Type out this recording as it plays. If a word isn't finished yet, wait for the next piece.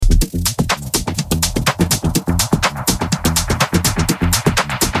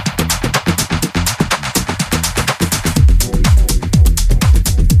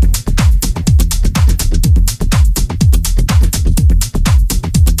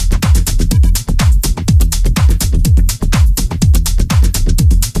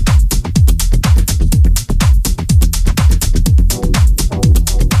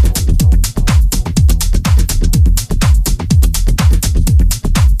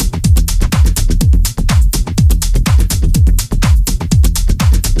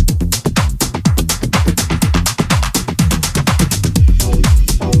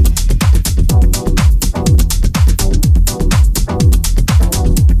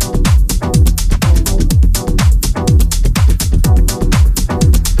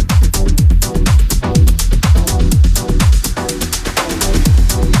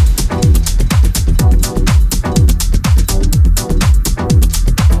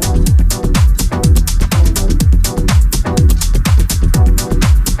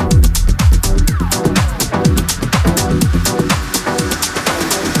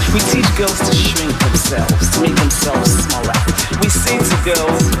to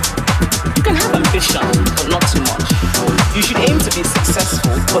girls, you can have ambition, but not too much. You should aim to be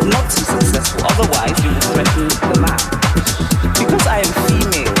successful, but not too successful, otherwise you will threaten the man. Because I am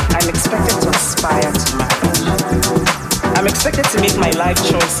female, I'm expected to aspire to marriage. I'm expected to make my life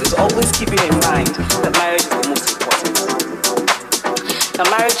choices, always keeping in mind that marriage is the most important. Now,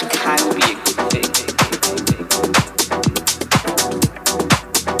 marriage can be a good thing.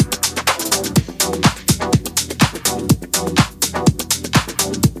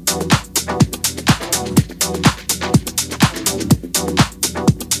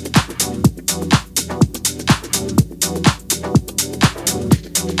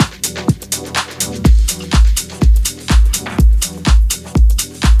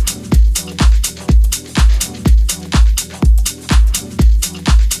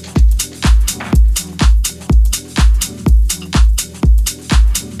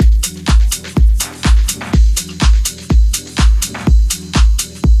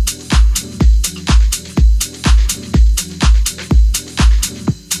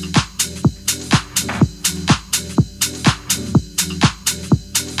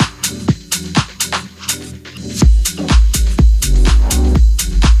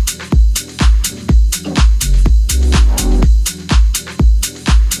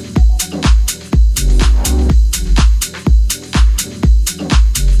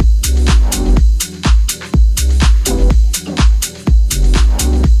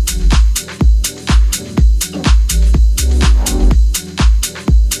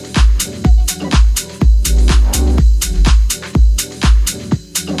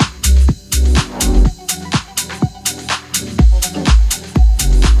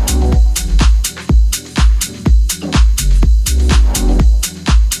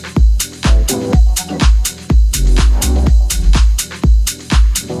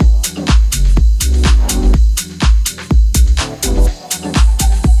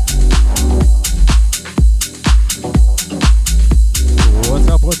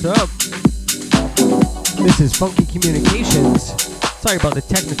 Funky Communications. Sorry about the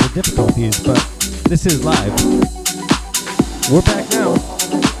technical difficulties, but this is live. We're back now.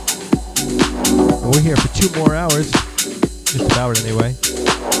 And we're here for 2 more hours. Just about anyway.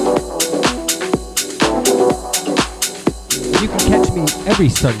 You can catch me every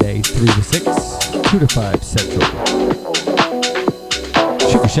Sunday, 3 to 6, 2 to 5 Central.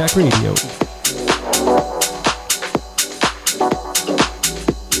 Sugar Shack Radio.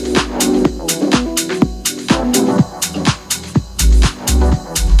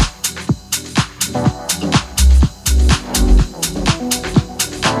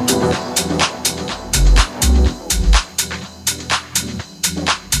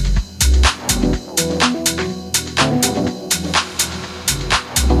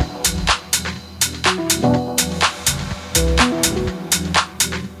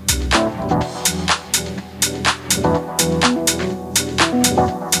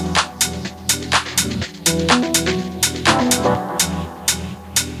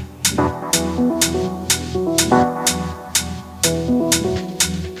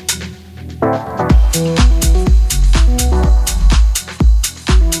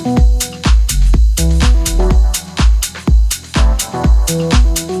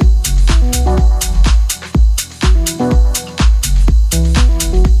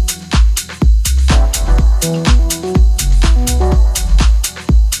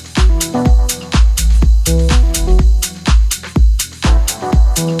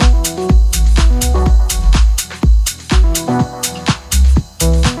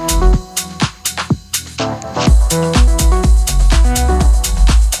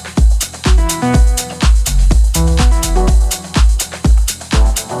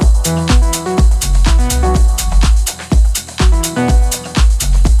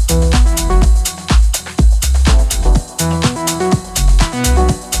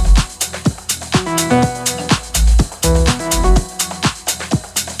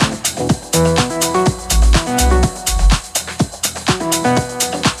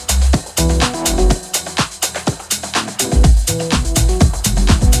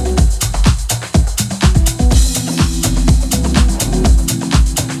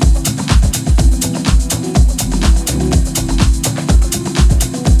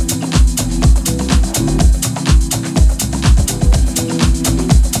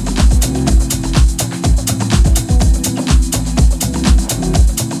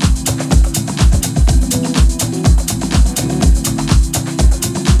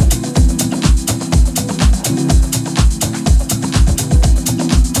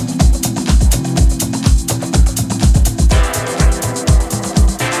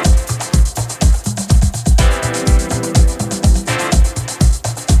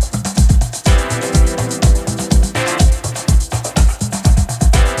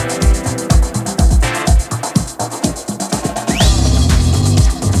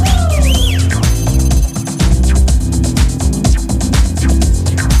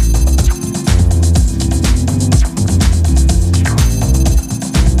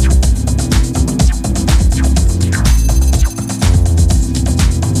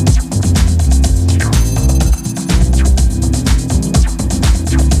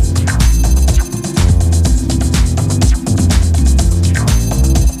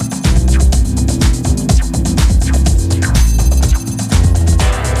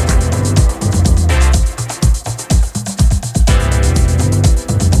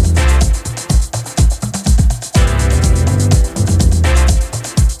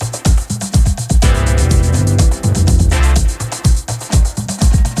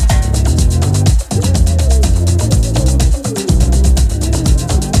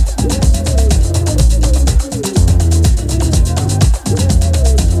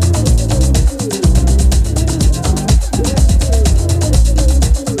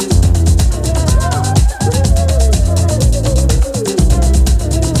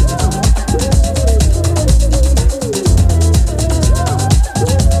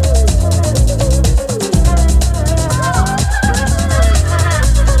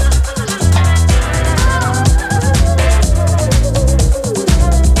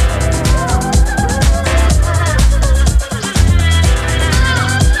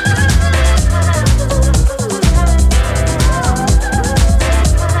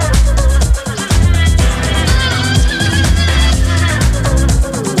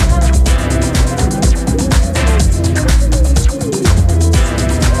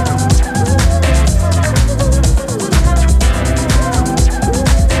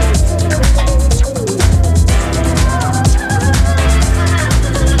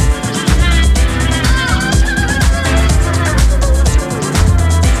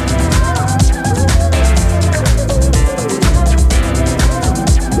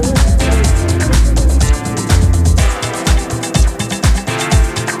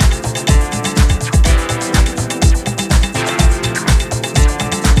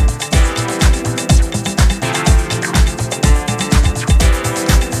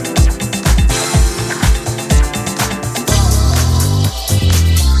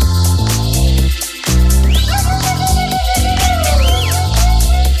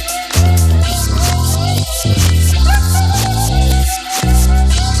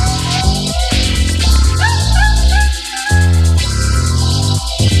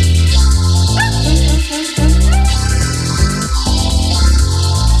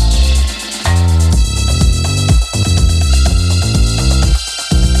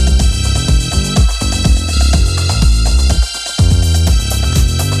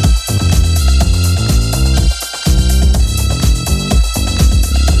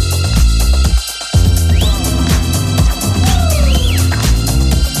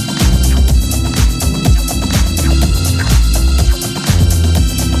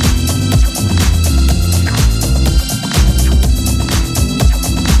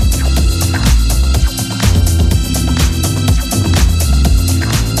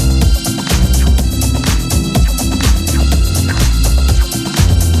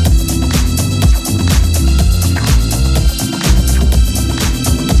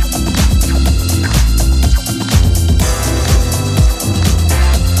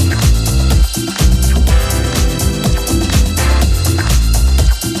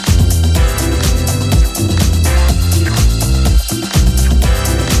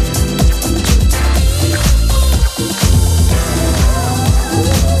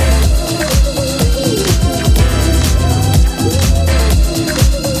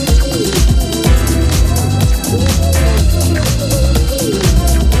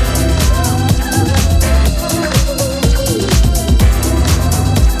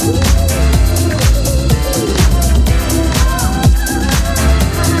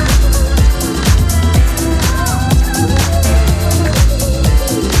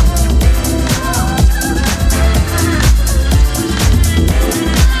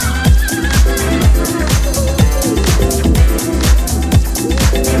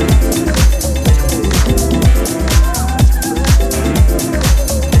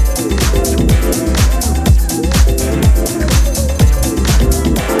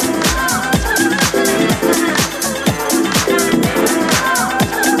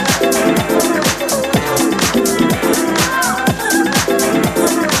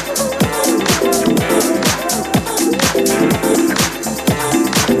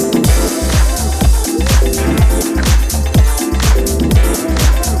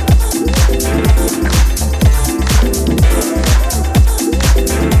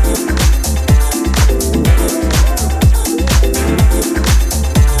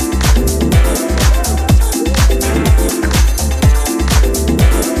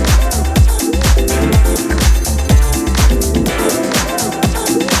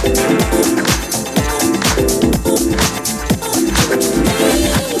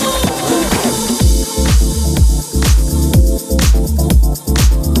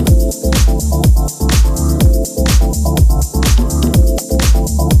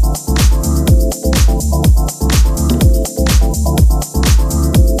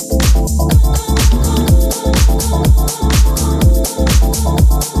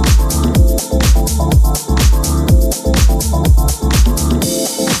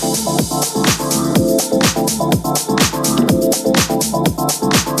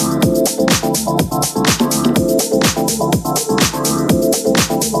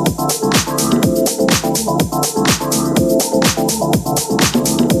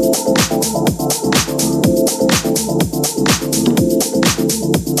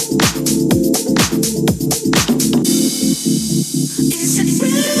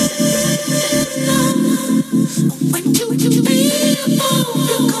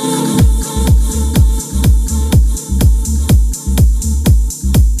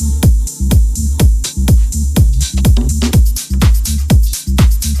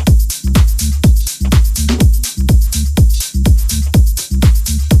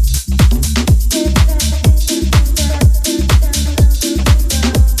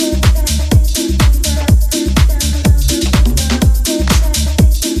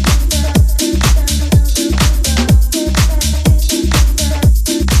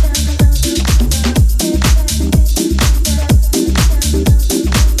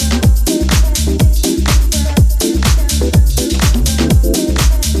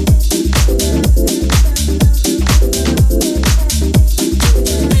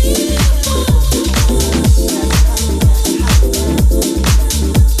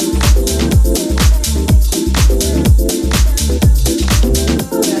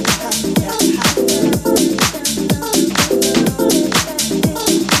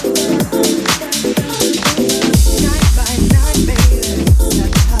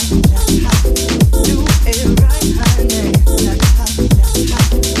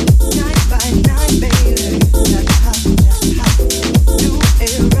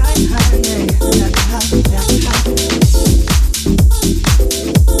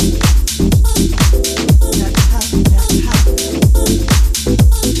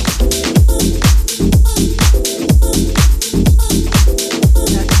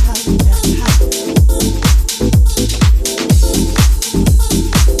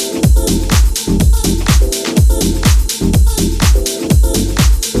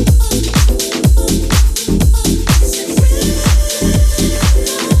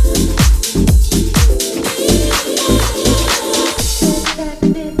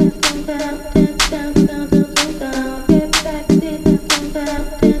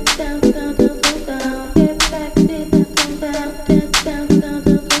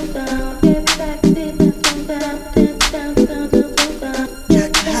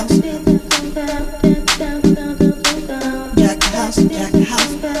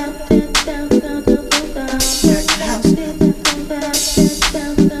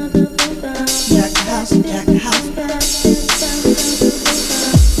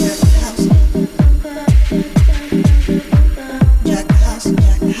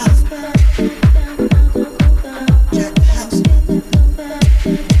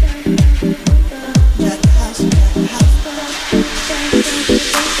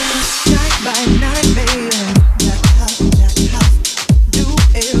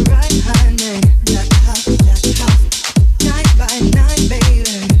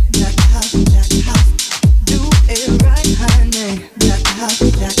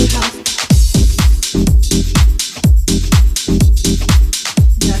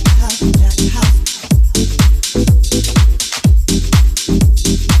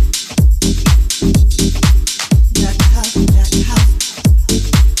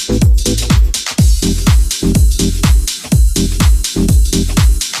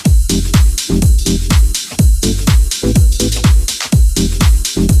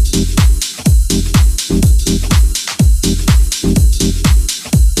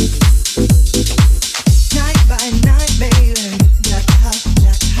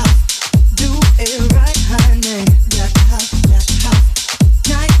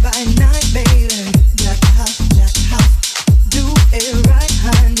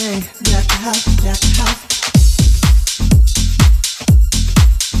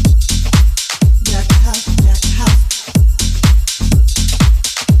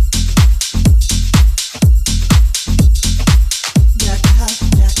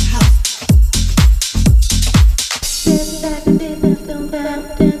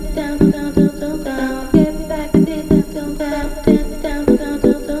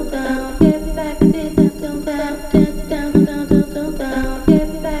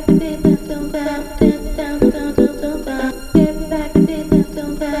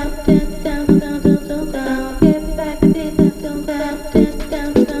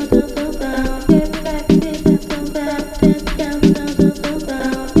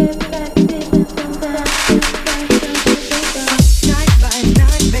 Night by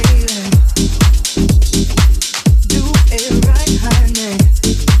night.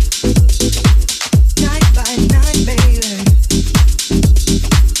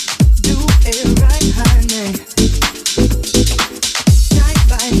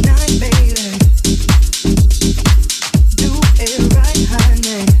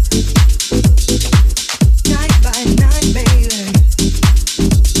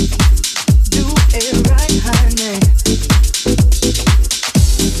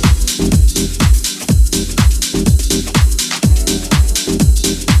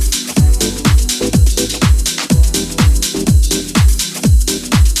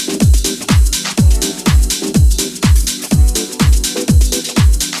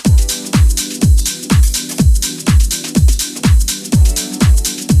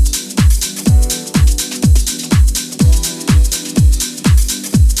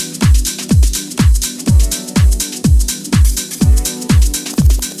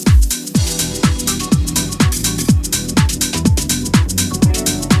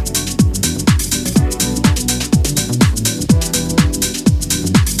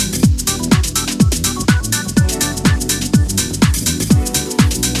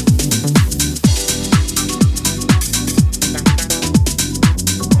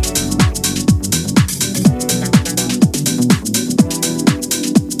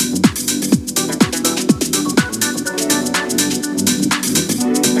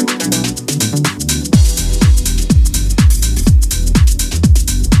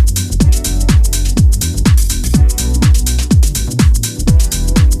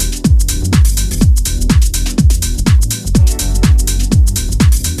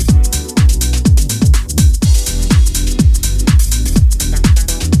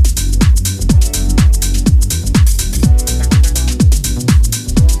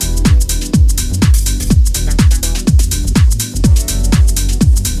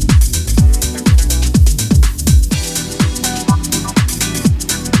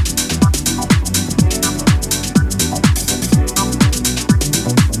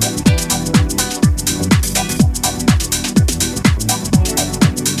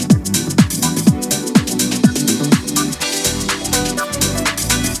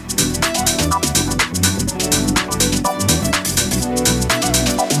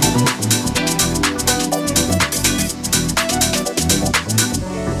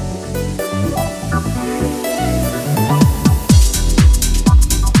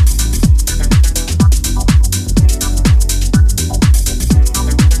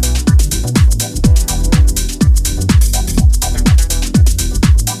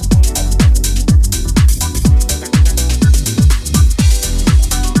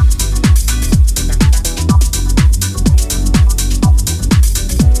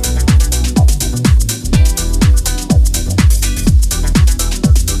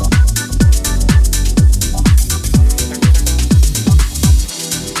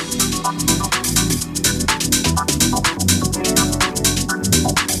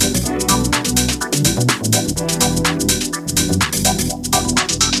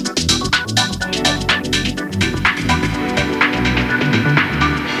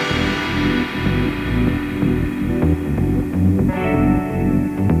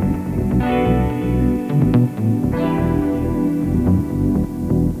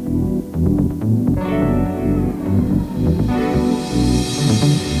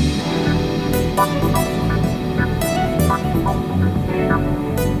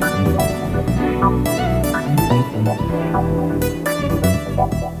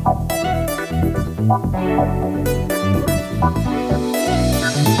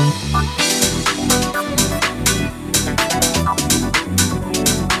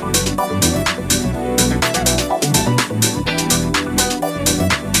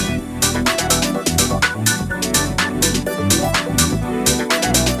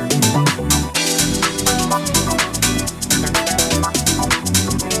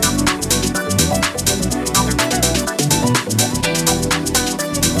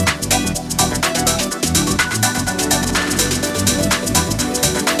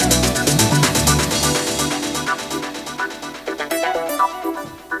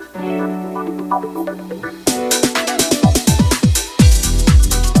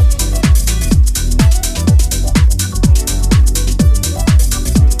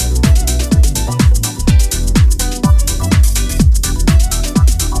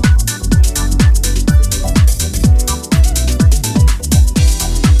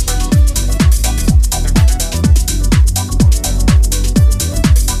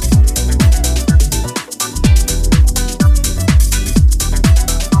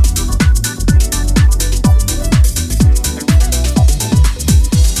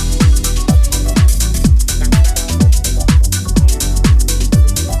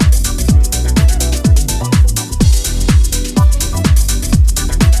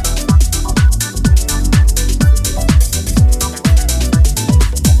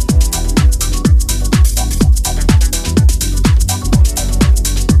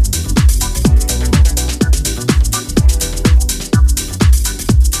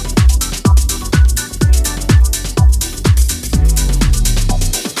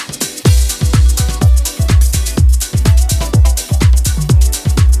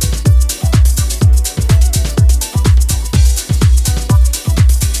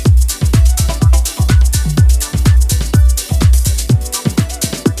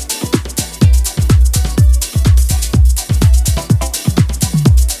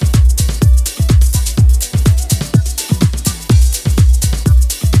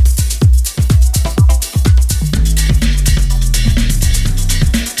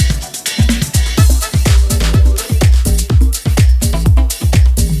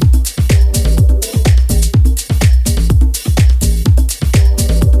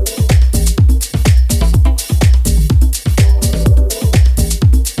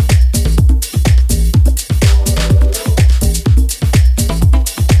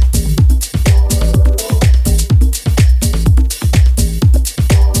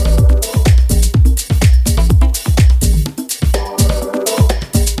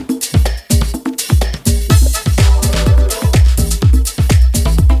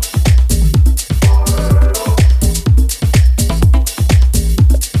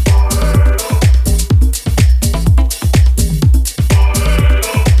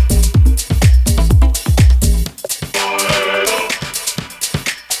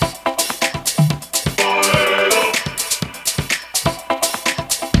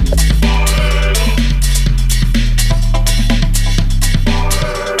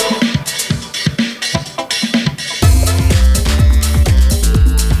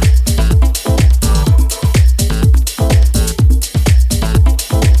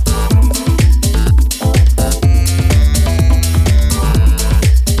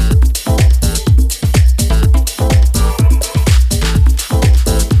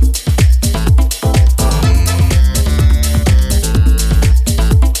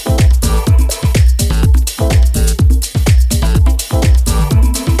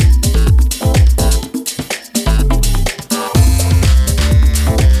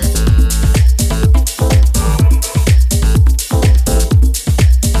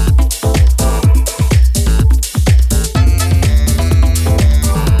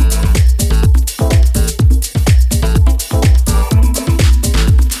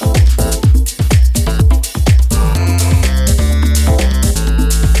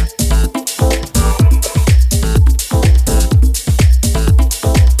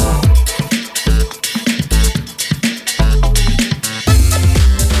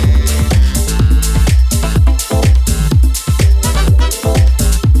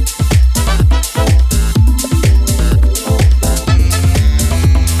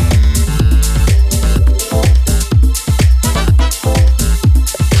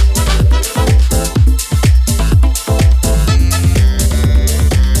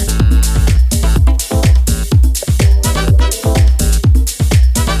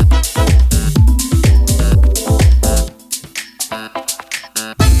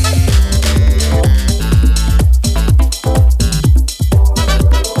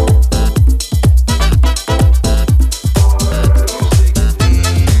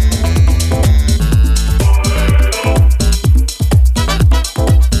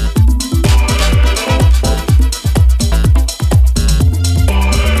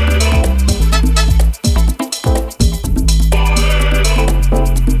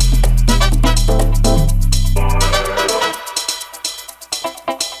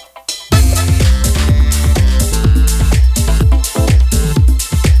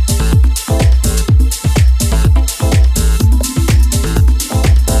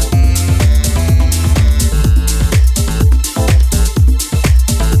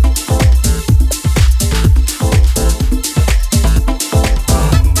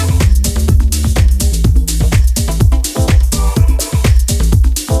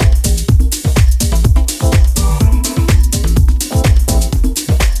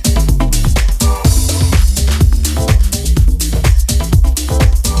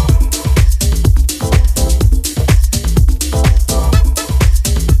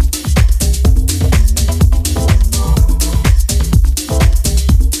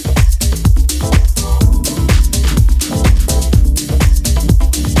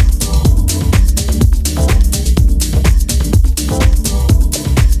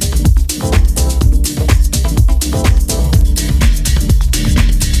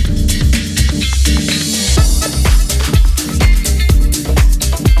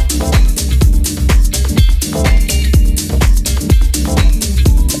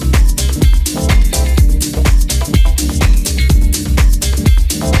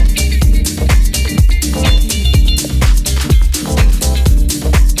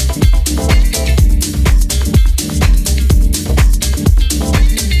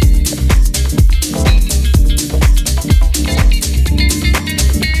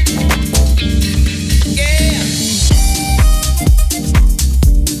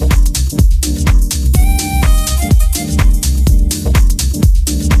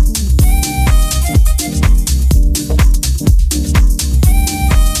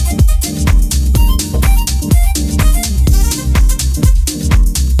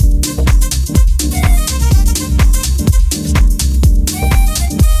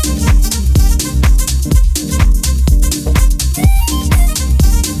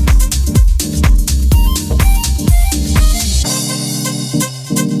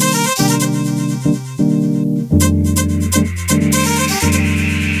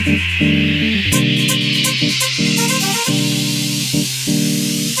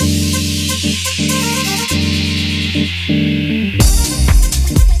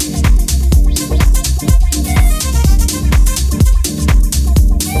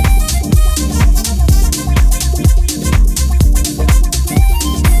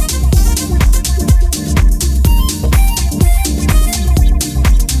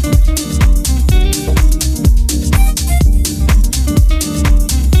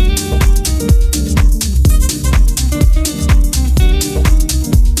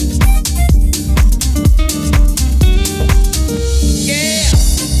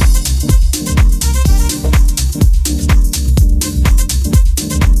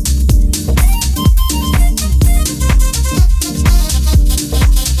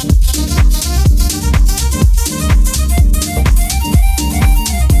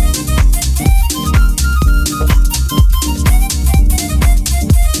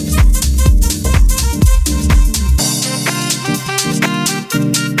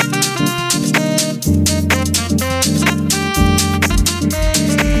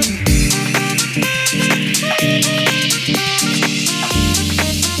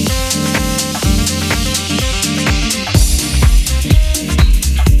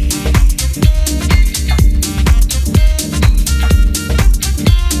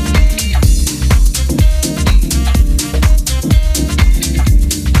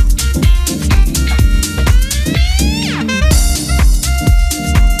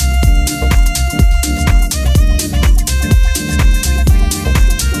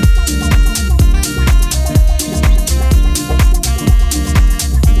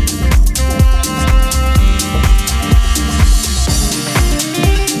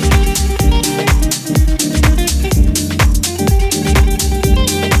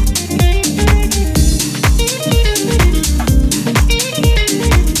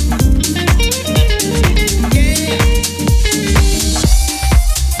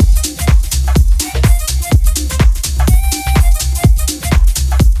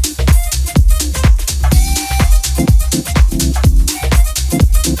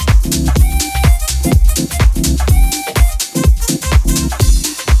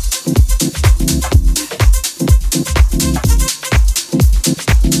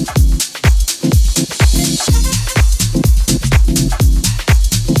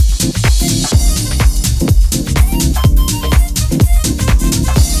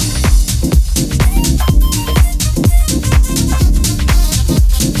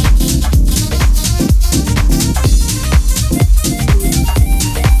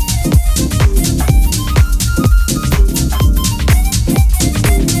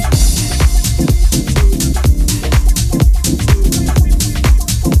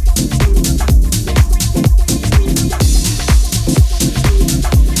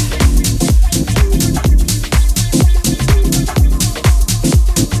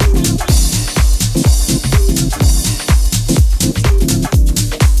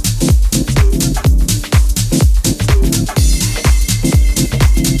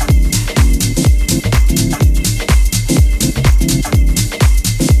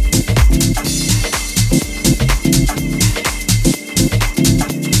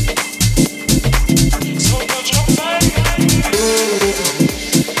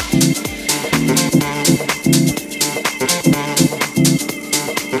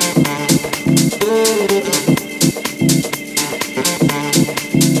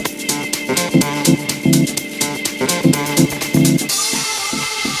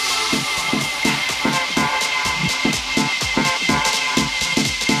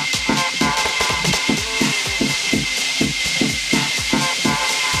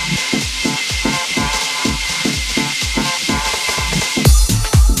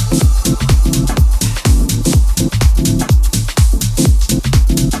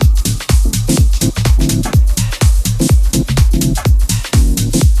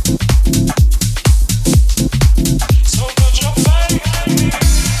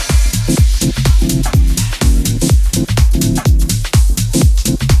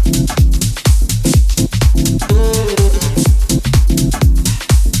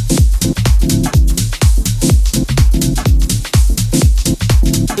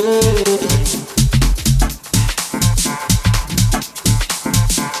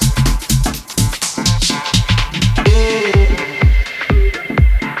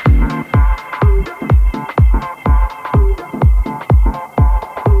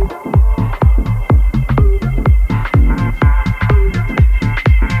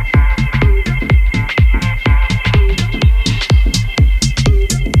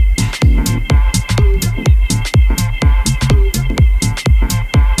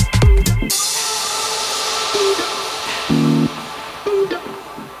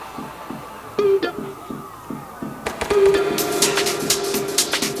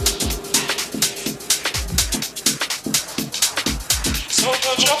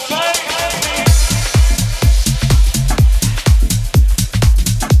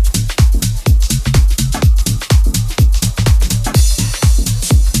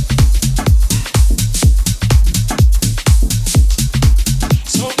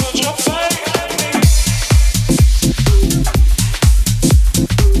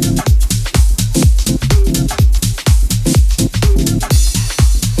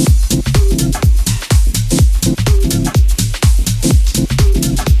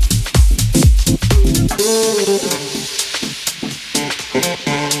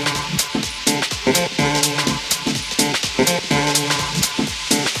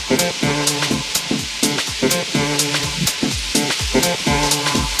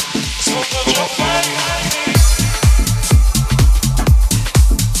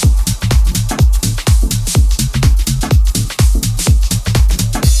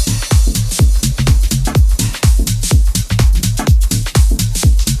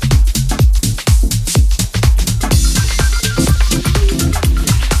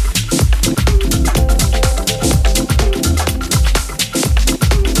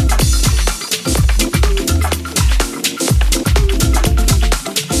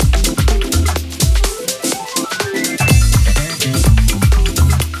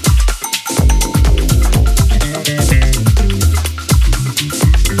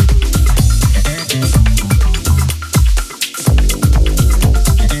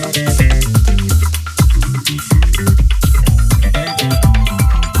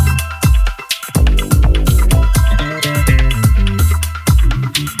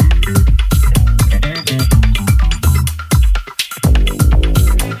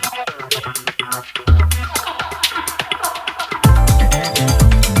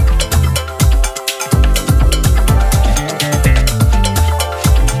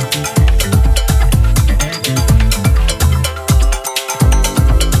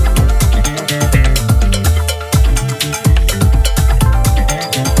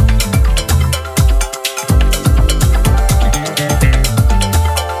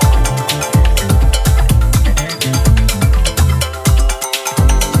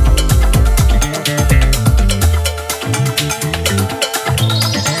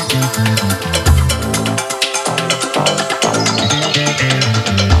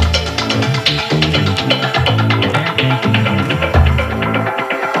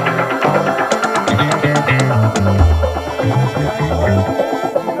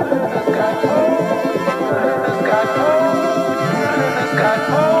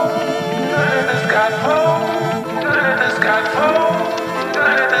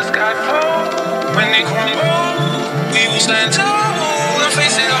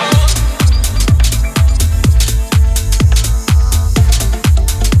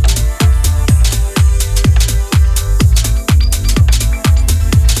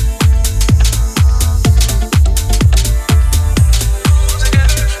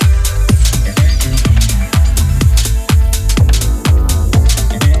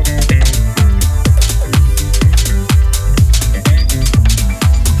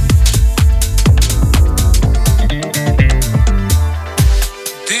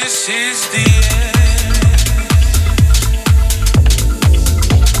 This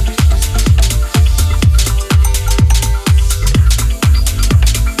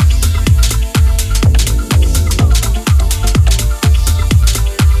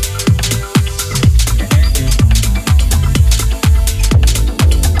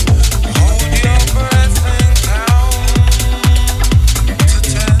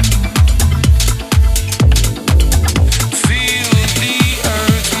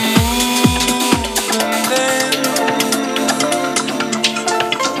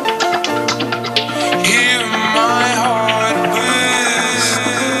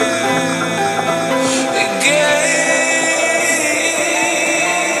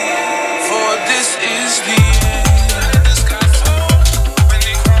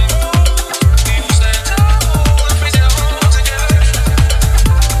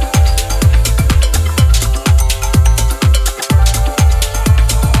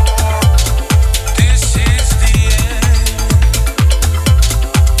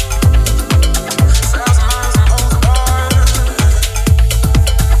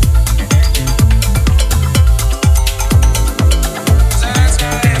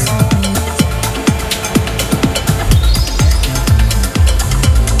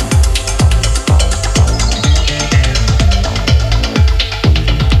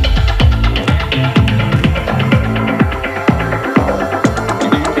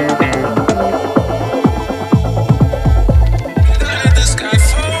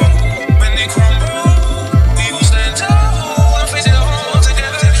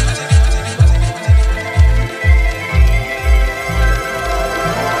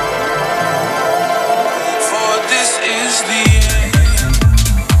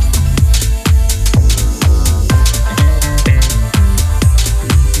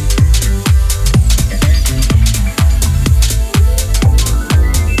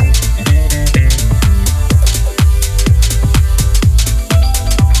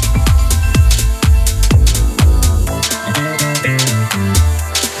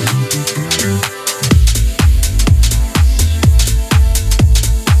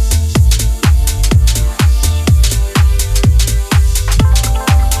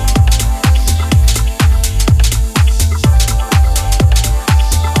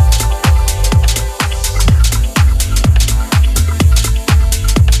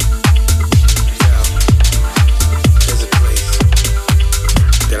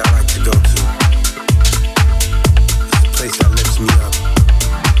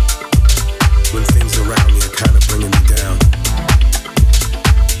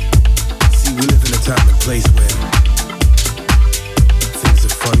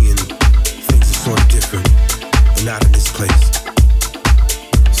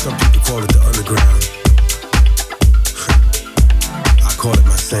Some people call it the underground. I call it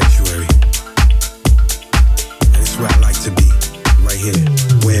my sanctuary. And it's where I like to be, right here.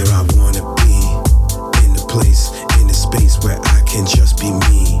 Where I wanna be, in the place, in the space where I can just be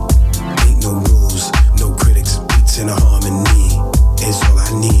me. Ain't no rules, no critics, beats in a harmony. Is all I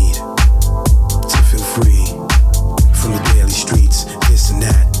need to feel free from the daily streets, this and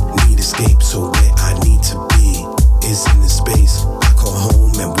that. Need escape, so where I need to be is in the space I call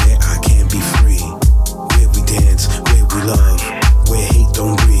home and where I can be free. Where we dance, where we love, where hate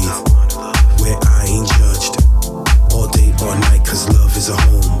don't breathe, where I ain't judged all day, all night, cause love is a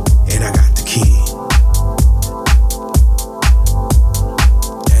home and I got the key.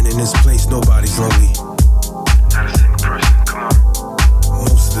 And in this place nobody's lonely. Not a single person, come on.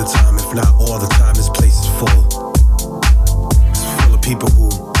 Most of the time, if not all the time, this place is full. It's full of people who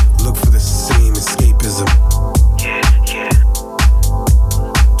look for the same escapism. Yeah.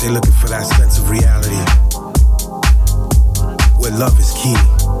 They're looking for that sense of reality, where love is key.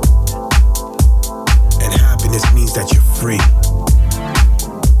 And happiness means that you're free.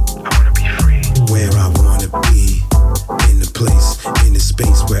 I wanna be free. Where I wanna be, in the place, in the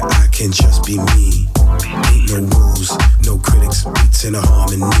space where I can just be me. Ain't no rules, no critics, beats in a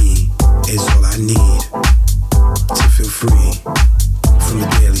harmony. Is all I need to feel free from the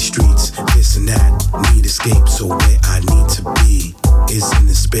daily streets, this and that. Need escape, so where I need to be is in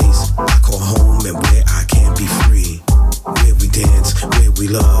the space I call home and where I can be free. Where we dance, where we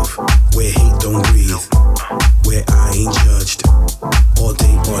love, where hate don't breathe, where I ain't judged all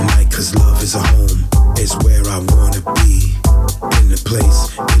day, all night, cause love is a home. It's where I wanna be, in the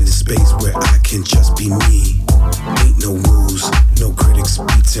place, in the space where I can just be me. Ain't no rules, no critics,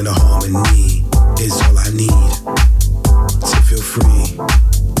 beats in a harmony. Is all I need to feel free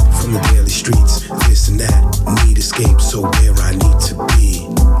from the daily streets, this and that. Need escape, so where I need to be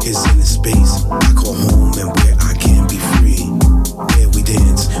is in the space I call home and where I can be free. Where we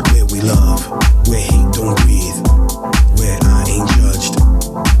dance, where we love, where hate don't breathe, where I ain't judged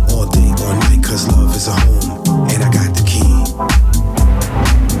all day, all night, cause love is a home and I got the key.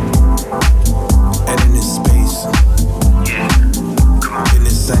 And in this space, in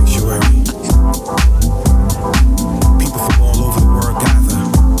this sanctuary, people from all over the world gather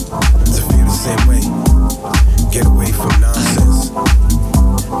to feel the same way. Get away from nonsense.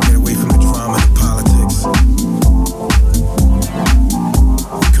 Get away from the drama and the politics.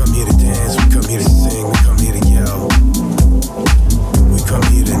 We come here to dance, we come here to sing, we come here to yell. We come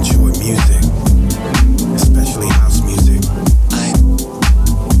here to enjoy music, especially house music.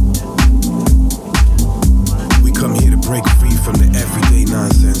 We come here to break free from the everyday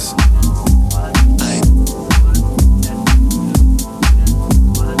nonsense.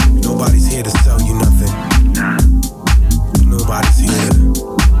 Nobody's here to sell you nothing. Nobody's here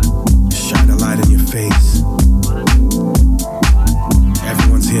to shine a light in your face.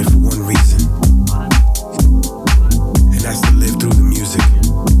 Everyone's here for one reason, and that's to live through the music.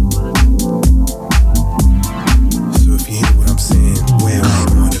 So if you hear what I'm saying, where I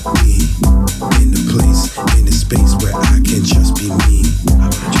wanna be, in the place, in the space where I can just be me.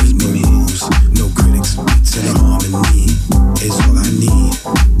 Ain't no rules, no critics, beats in a harmony. Is all I need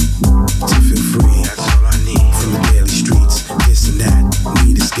to feel free. That's all I need. From the daily streets, this and that.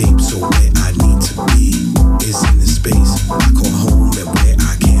 Need escape, so where I need to be is in the space I call home and where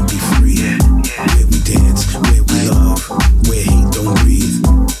I can be free. Where we dance, where we love, where hate don't breathe,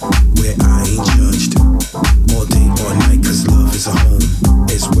 where I ain't judged all day, all night, cause love is a home.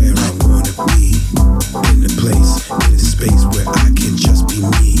 It's where I wanna be, in the place, in the space where I can just be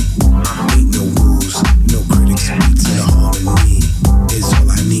me. Ain't no rules, no critics, beats in a harmony. Is all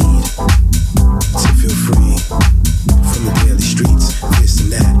I need to feel free from the daily streets, this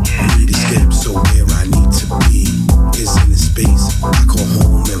and that. Need escape, so where I need to be is in the space I call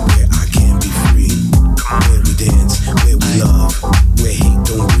home and where I can be free. Where we dance, where we love, where hate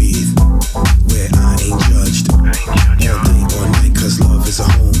don't breathe, where I ain't judged all day, all night, cause love is a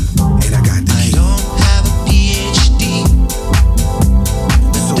home and I got the key. I don't have a PhD.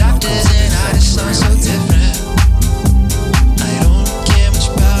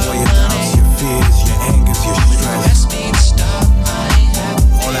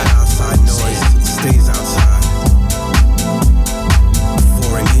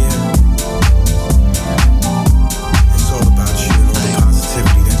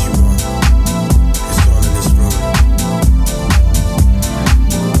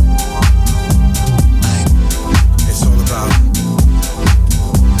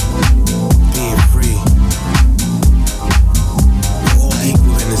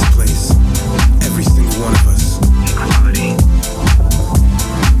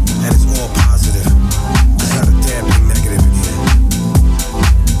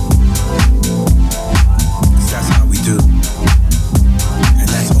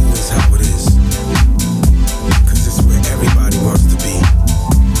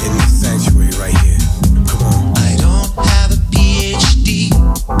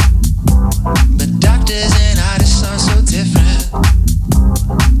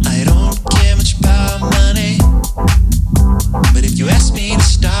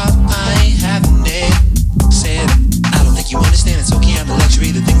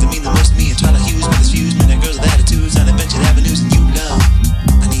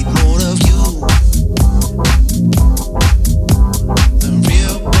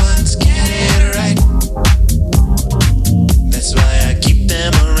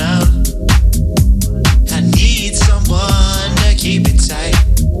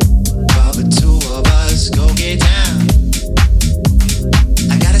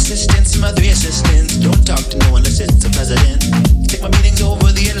 resistance. Don't talk to no one unless it's the president. Take my meetings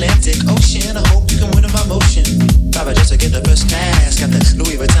over the Atlantic Ocean. I hope you can win my motion. Private just to get the first class. Got the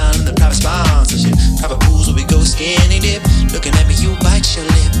Louis Vuitton and the private sponsorship. Private pools where we go skinny dip. Looking at me, you bite your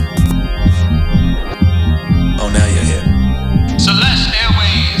lip. Oh, now you're here. Celeste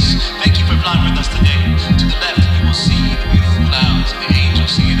Airways, thank you for flying with us today. To the left, you will see the beautiful clouds and the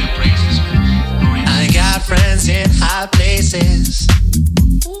angels singing their praises. I got friends in high places.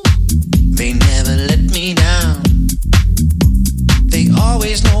 They never let me down. They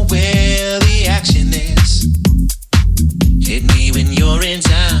always know where the action is. Hit me when you're in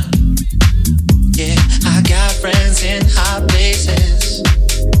town. Yeah, I got friends in high places.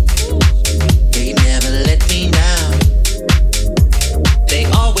 They never let me down. They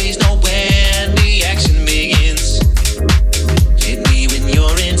always know when the action begins. Hit me when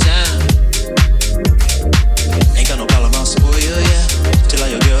you're in town. Ain't got no problem, I'll spoil you, yeah. Tell all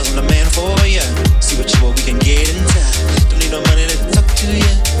your girls I'm the man for ya. See what you want, we can get in time. Don't need no money to talk to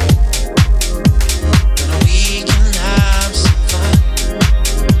ya. And we can have some fun.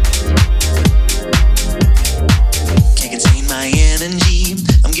 Can't contain my energy.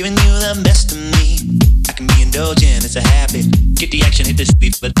 I'm giving you the best of me. I can be indulgent, it's a habit. Get the action, hit the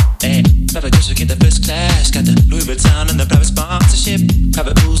speed, but private just to get the first class. Got the Louis Vuitton and the private sponsorship.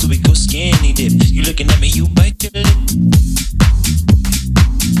 Private pools, we go skinny dip. You looking at me, you bite your lip.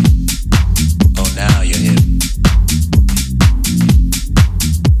 Oh, now you're hip.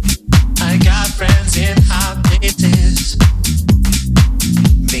 I got friends in high places.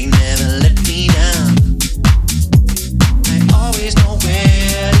 They never let me down. I always know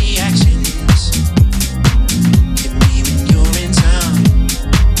where the action is. Hit me when you're in town.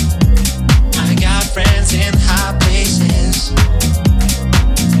 I got friends in high places.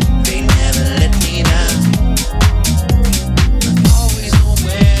 They never let me down. I always know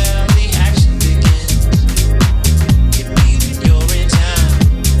where the action begins. Hit me when you're in town.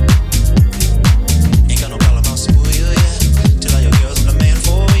 Ain't got no problem, I'll spoil you, yeah. Tell all your girls I'm the man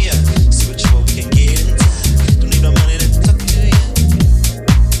for ya. See what you want, we can get in time. Don't need no money to talk to ya.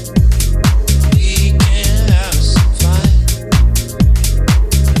 We can have some fun.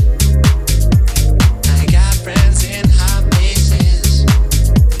 I got friends in high places.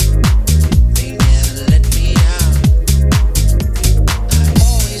 They never let me down. I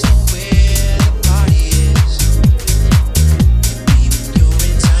always know where the party is. Hit me when you're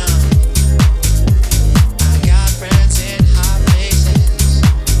in town. I got friends in high places.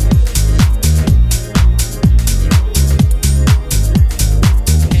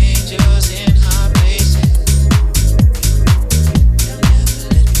 Angels in high places. They'll never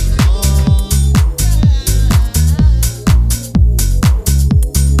let me fall.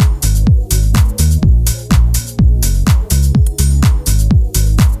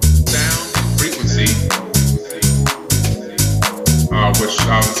 Sound and frequency, which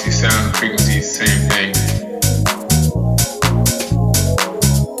obviously sound and frequency is the same thing.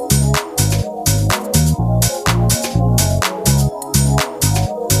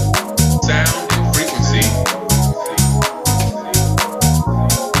 Sound and frequency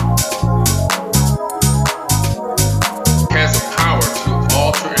has the power to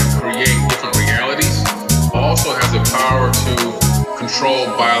alter and create different realities, also has the power to control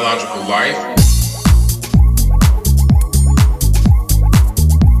biological life.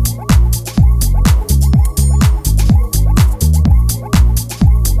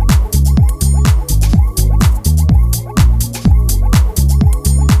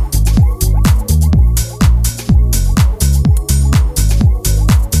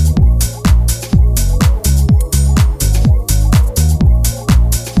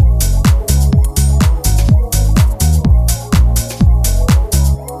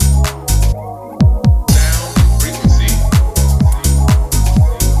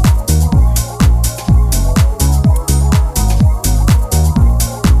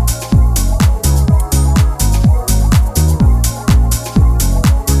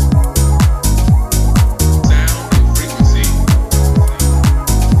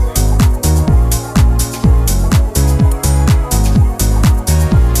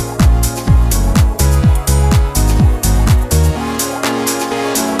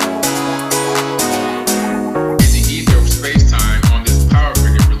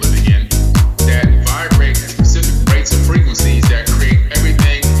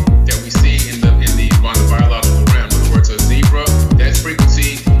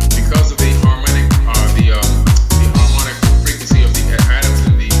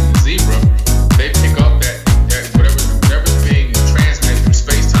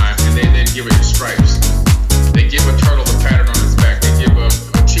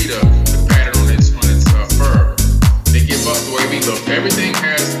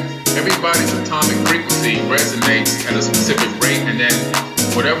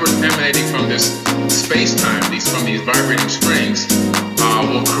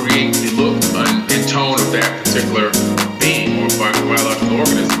 create the look and tone of that particular being or biological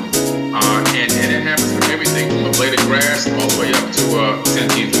organism. And it happens for everything from a blade of grass all the way up to a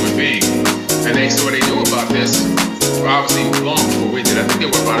sentient human being. And so what they knew about this, obviously long before we did. I think they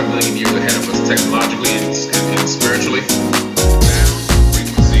were about 1 million years ahead of us technologically and spiritually.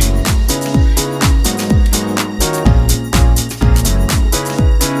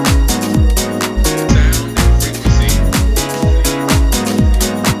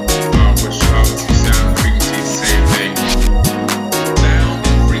 Which obviously sound and frequency is the same thing.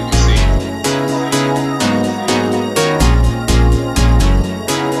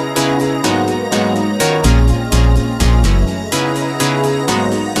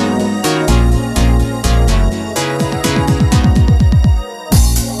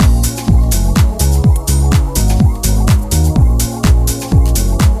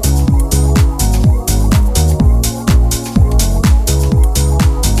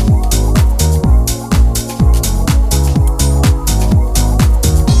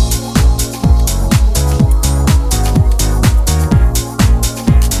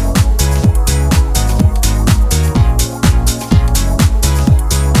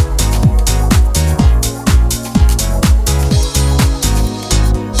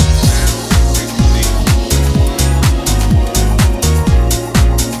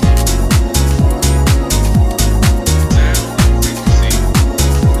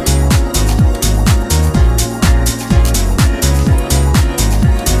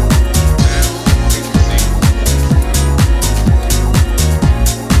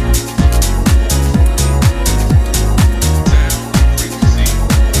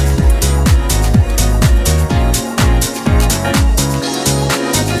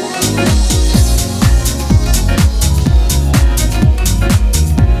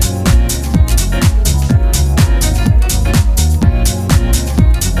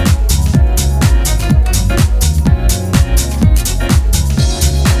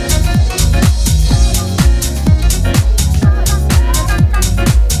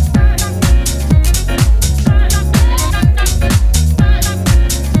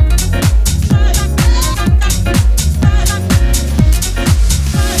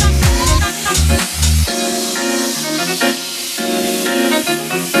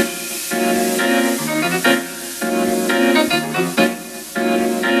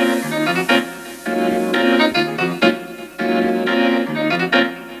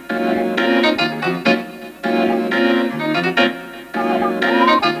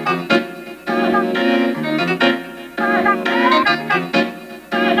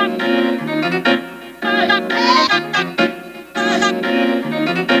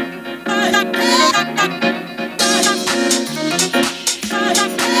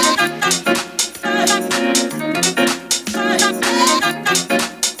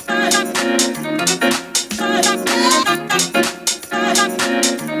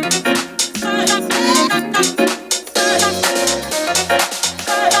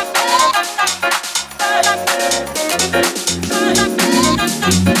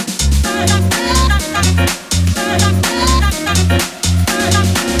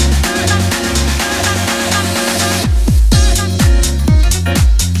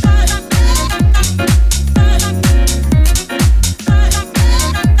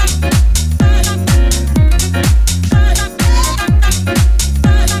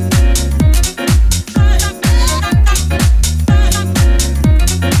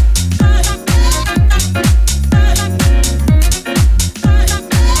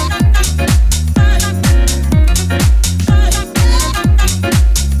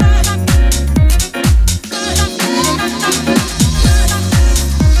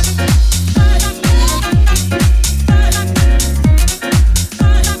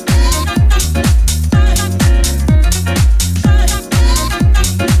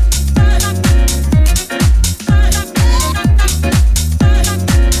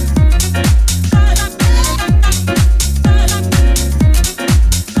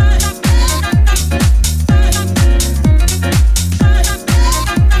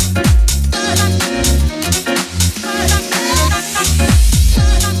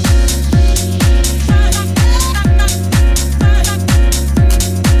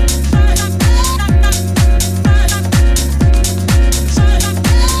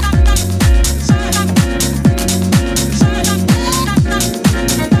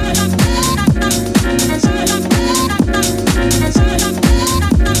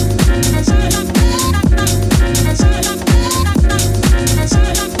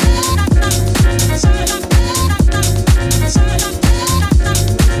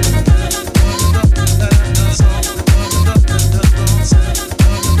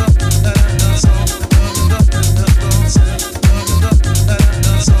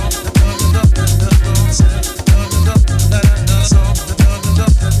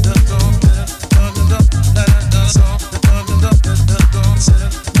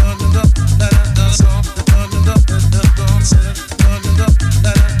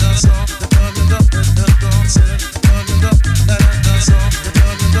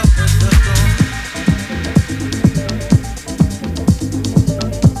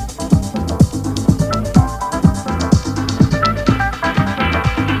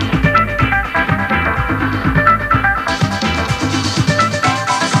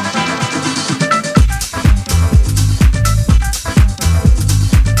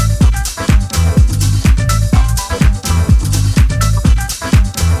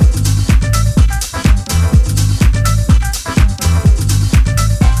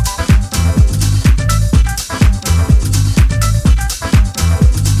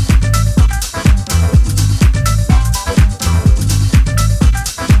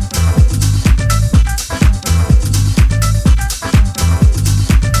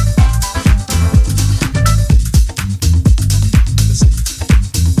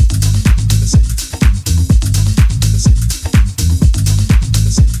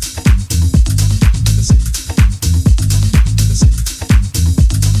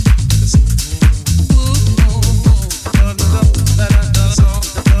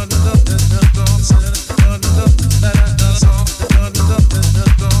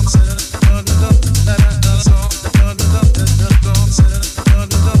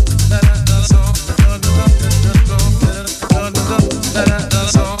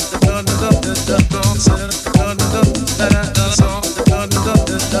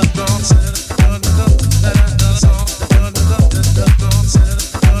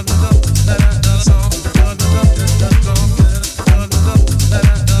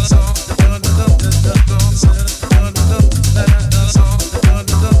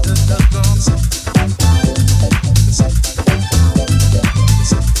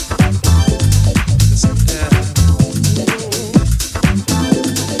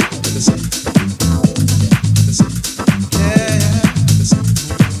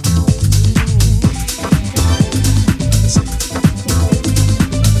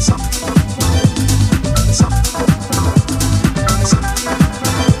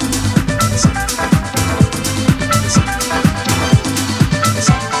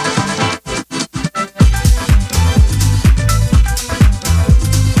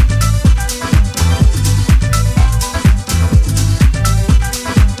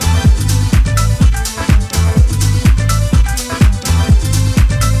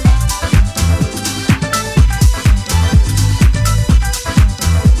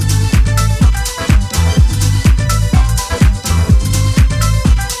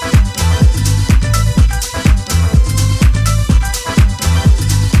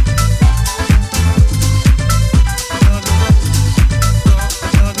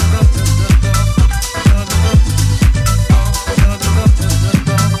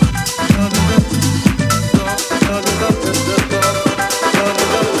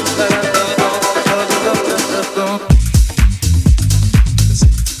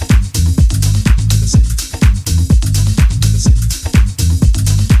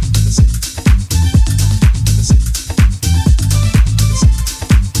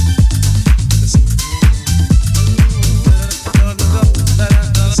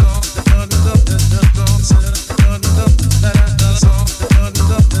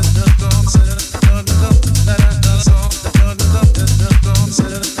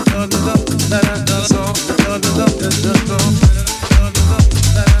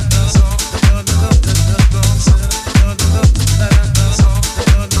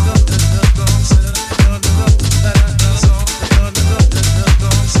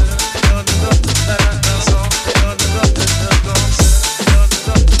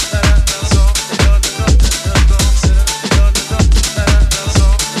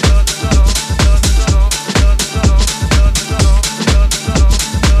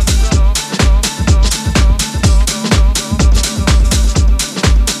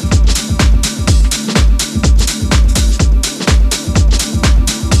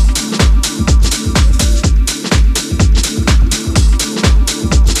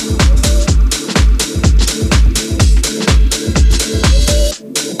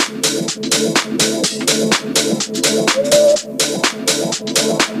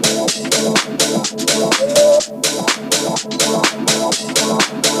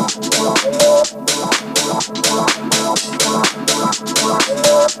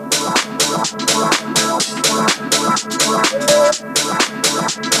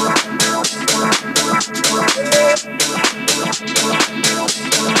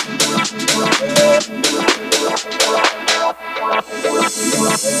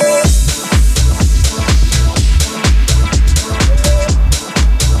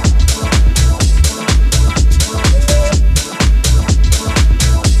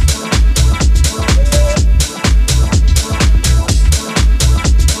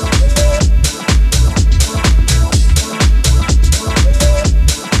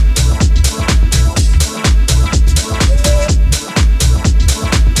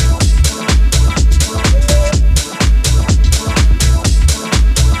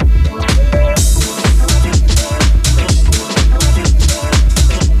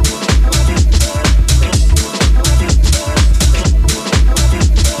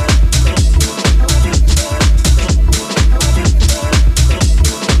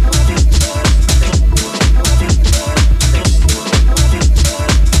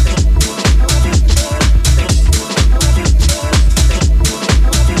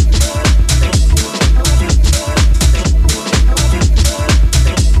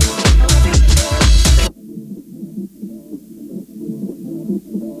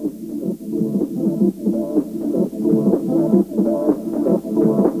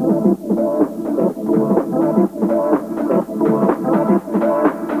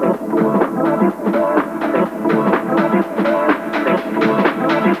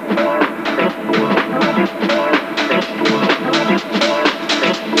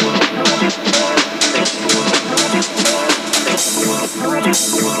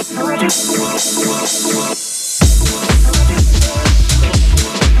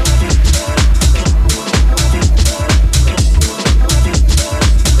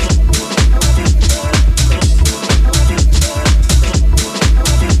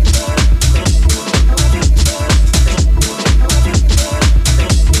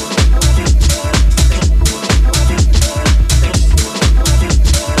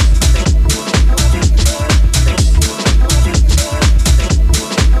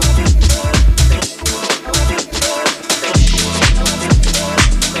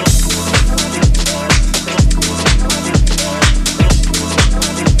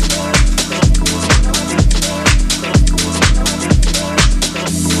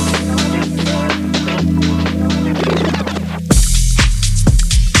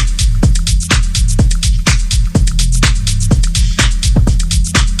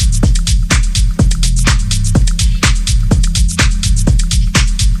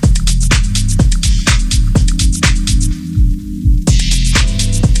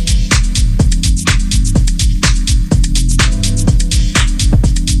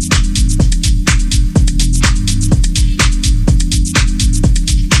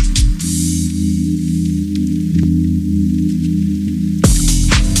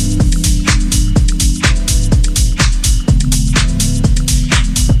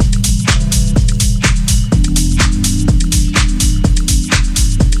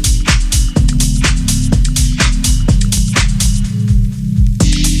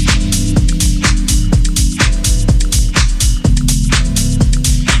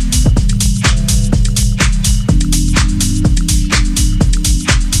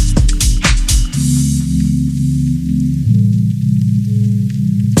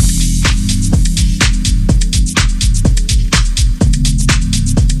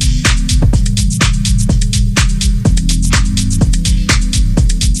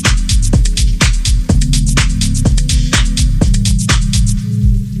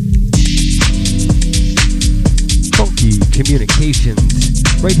 Communications,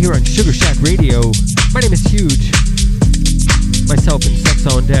 right here on Sugar Shack Radio. My name is Huge. Myself and Sex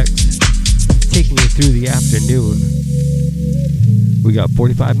on Decks, taking you through the afternoon. We got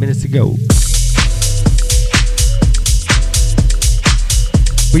 45 minutes to go.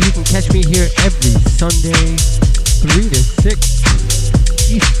 But you can catch me here every Sunday, 3 to 6,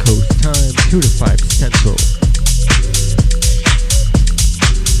 East Coast time, 2 to 5 Central.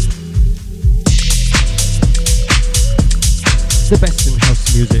 The best in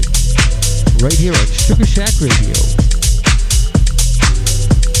house music, right here on Sugar Shack Radio.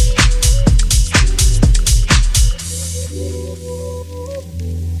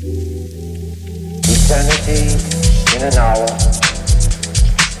 Eternity in an hour.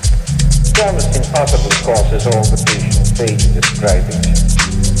 It's almost impossible, of course, as all the patient say to describe it.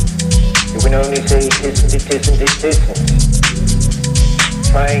 You can only say it isn't, it isn't, it isn't.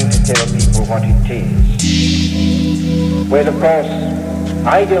 Trying to tell people what it is. Well, of course,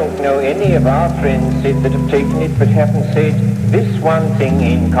 I don't know any of our friends that have taken it but haven't said this one thing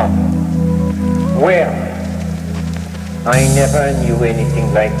in common. Well, I never knew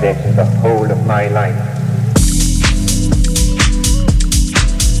anything like that in the whole of my life.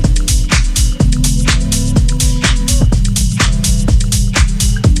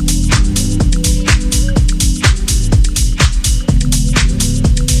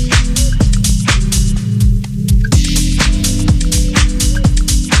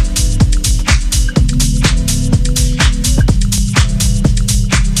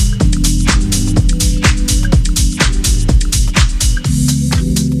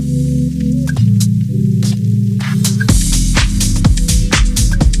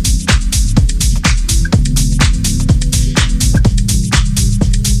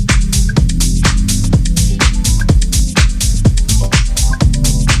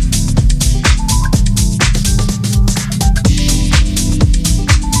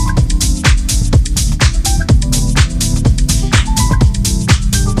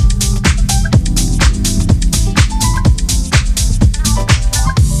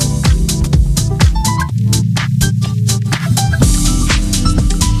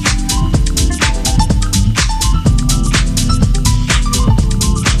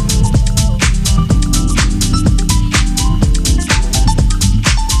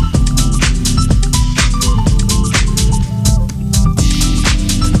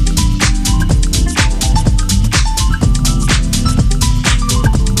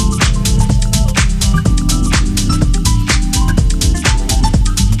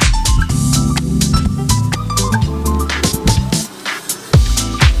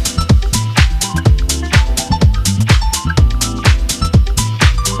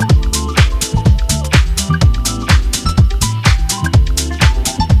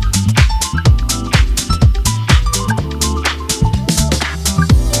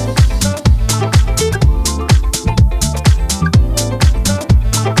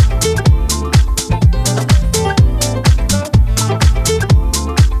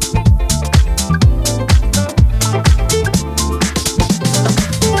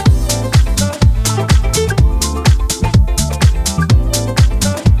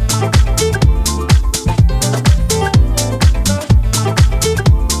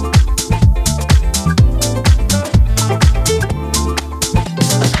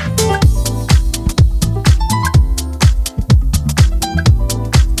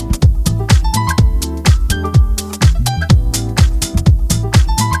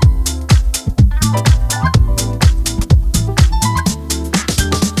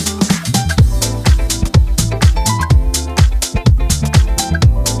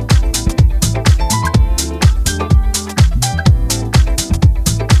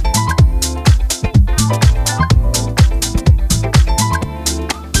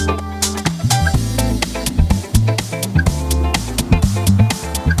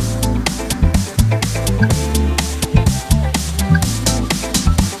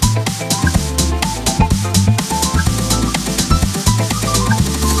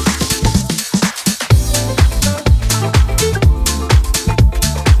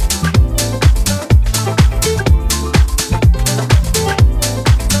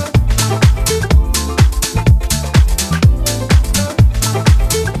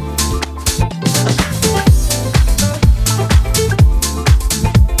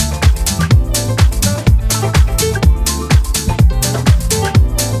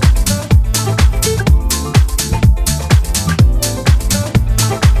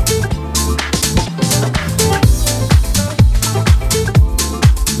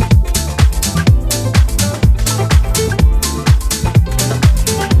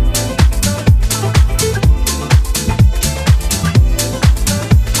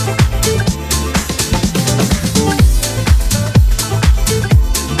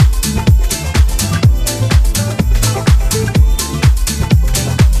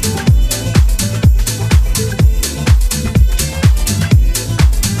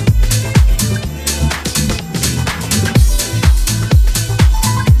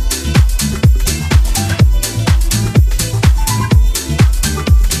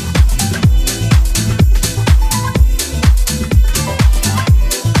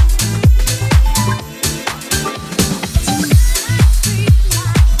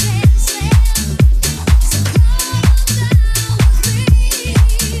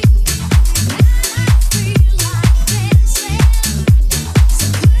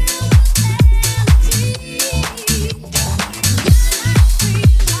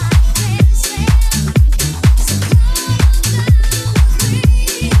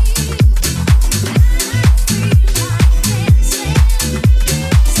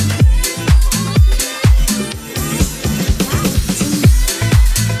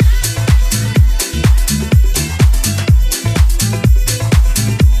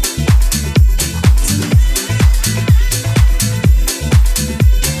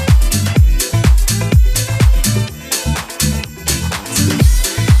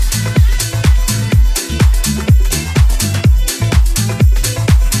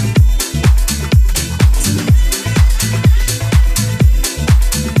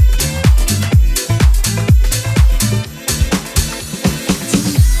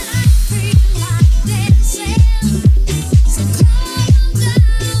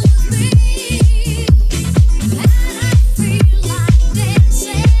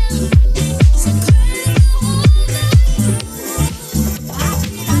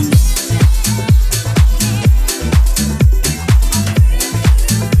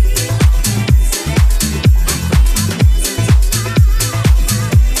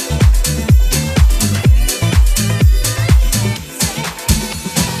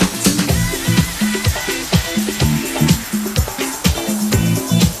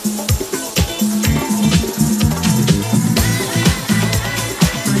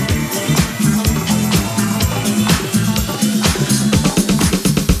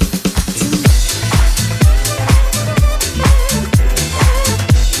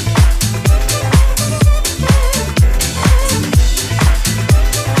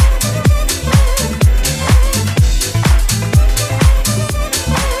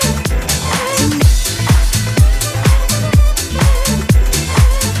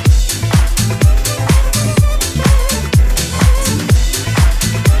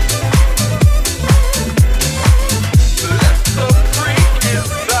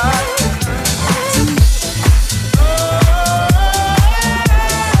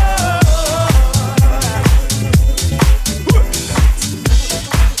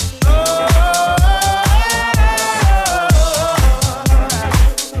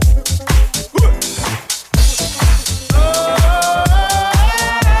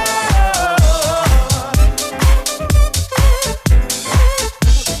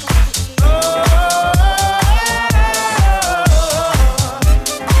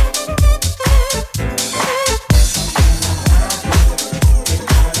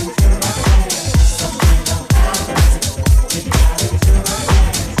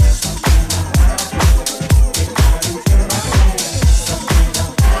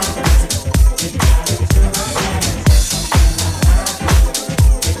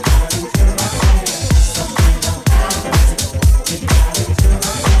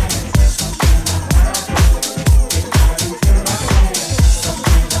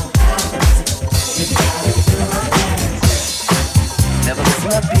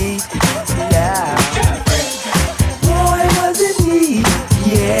 the beat, yeah. Boy, was it me,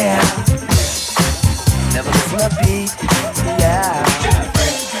 yeah. Never listen to the beat, yeah.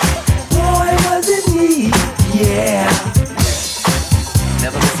 Boy, was it me, yeah.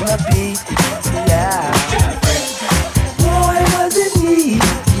 Never listen to the beat, yeah. Boy, was it me,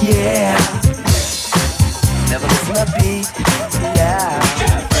 yeah. Never listen to the beat, yeah.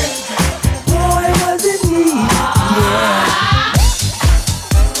 Boy, was it me, yeah.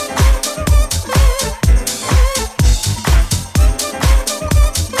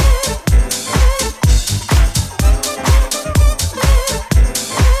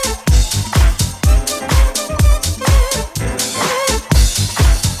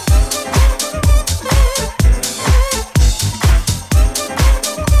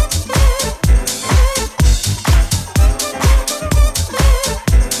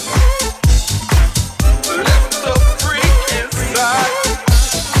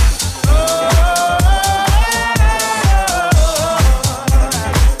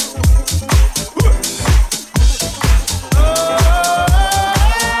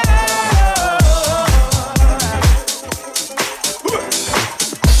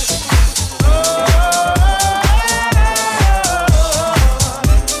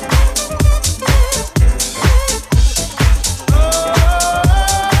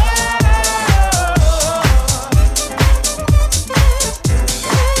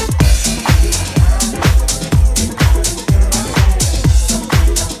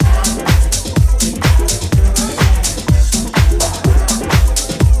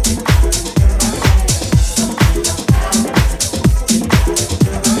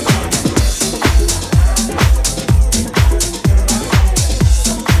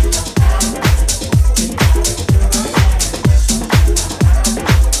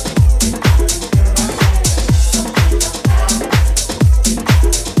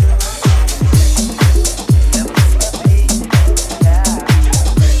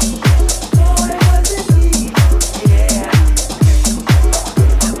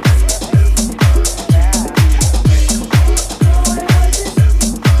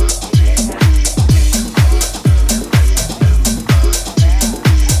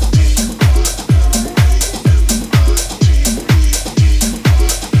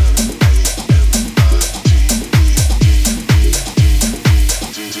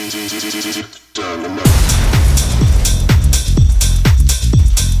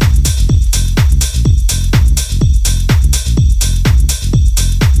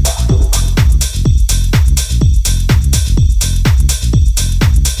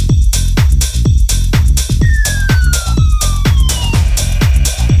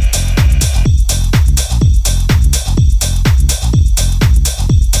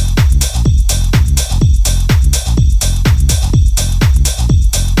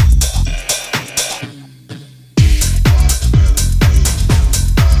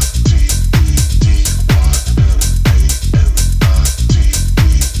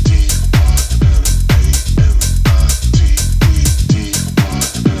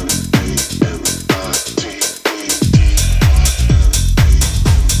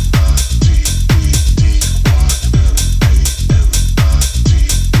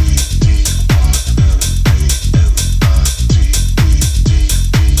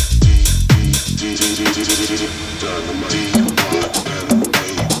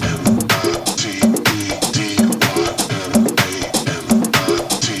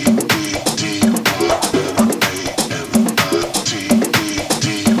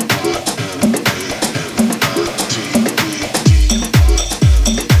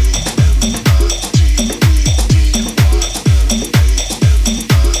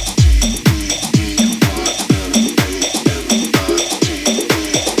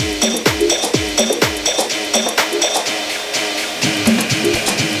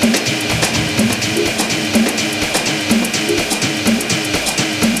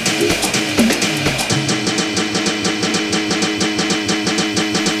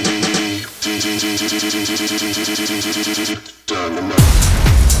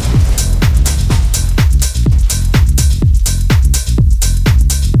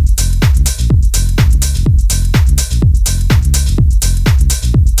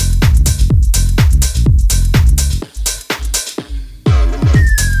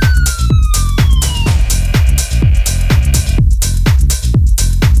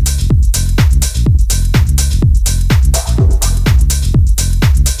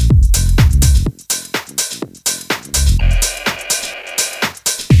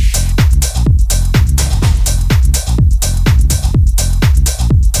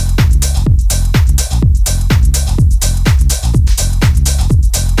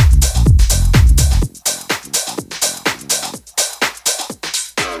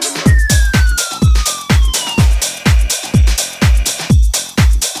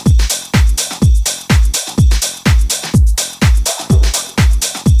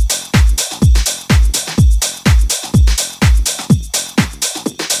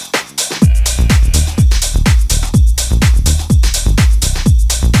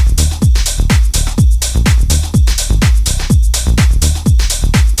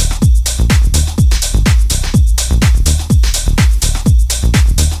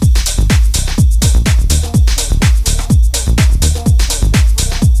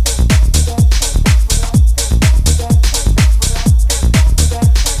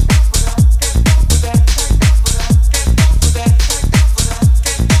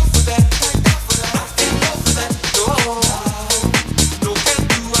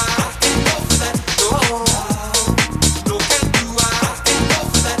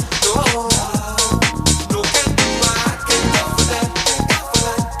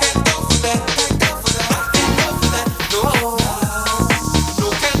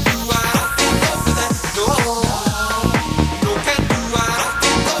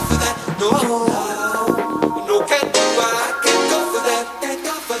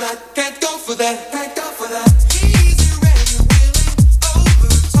 Don't even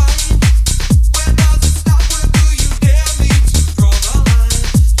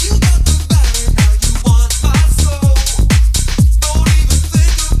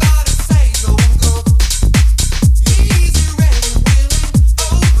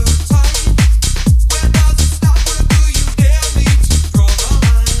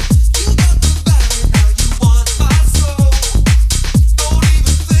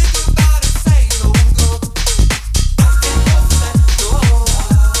think about it, say no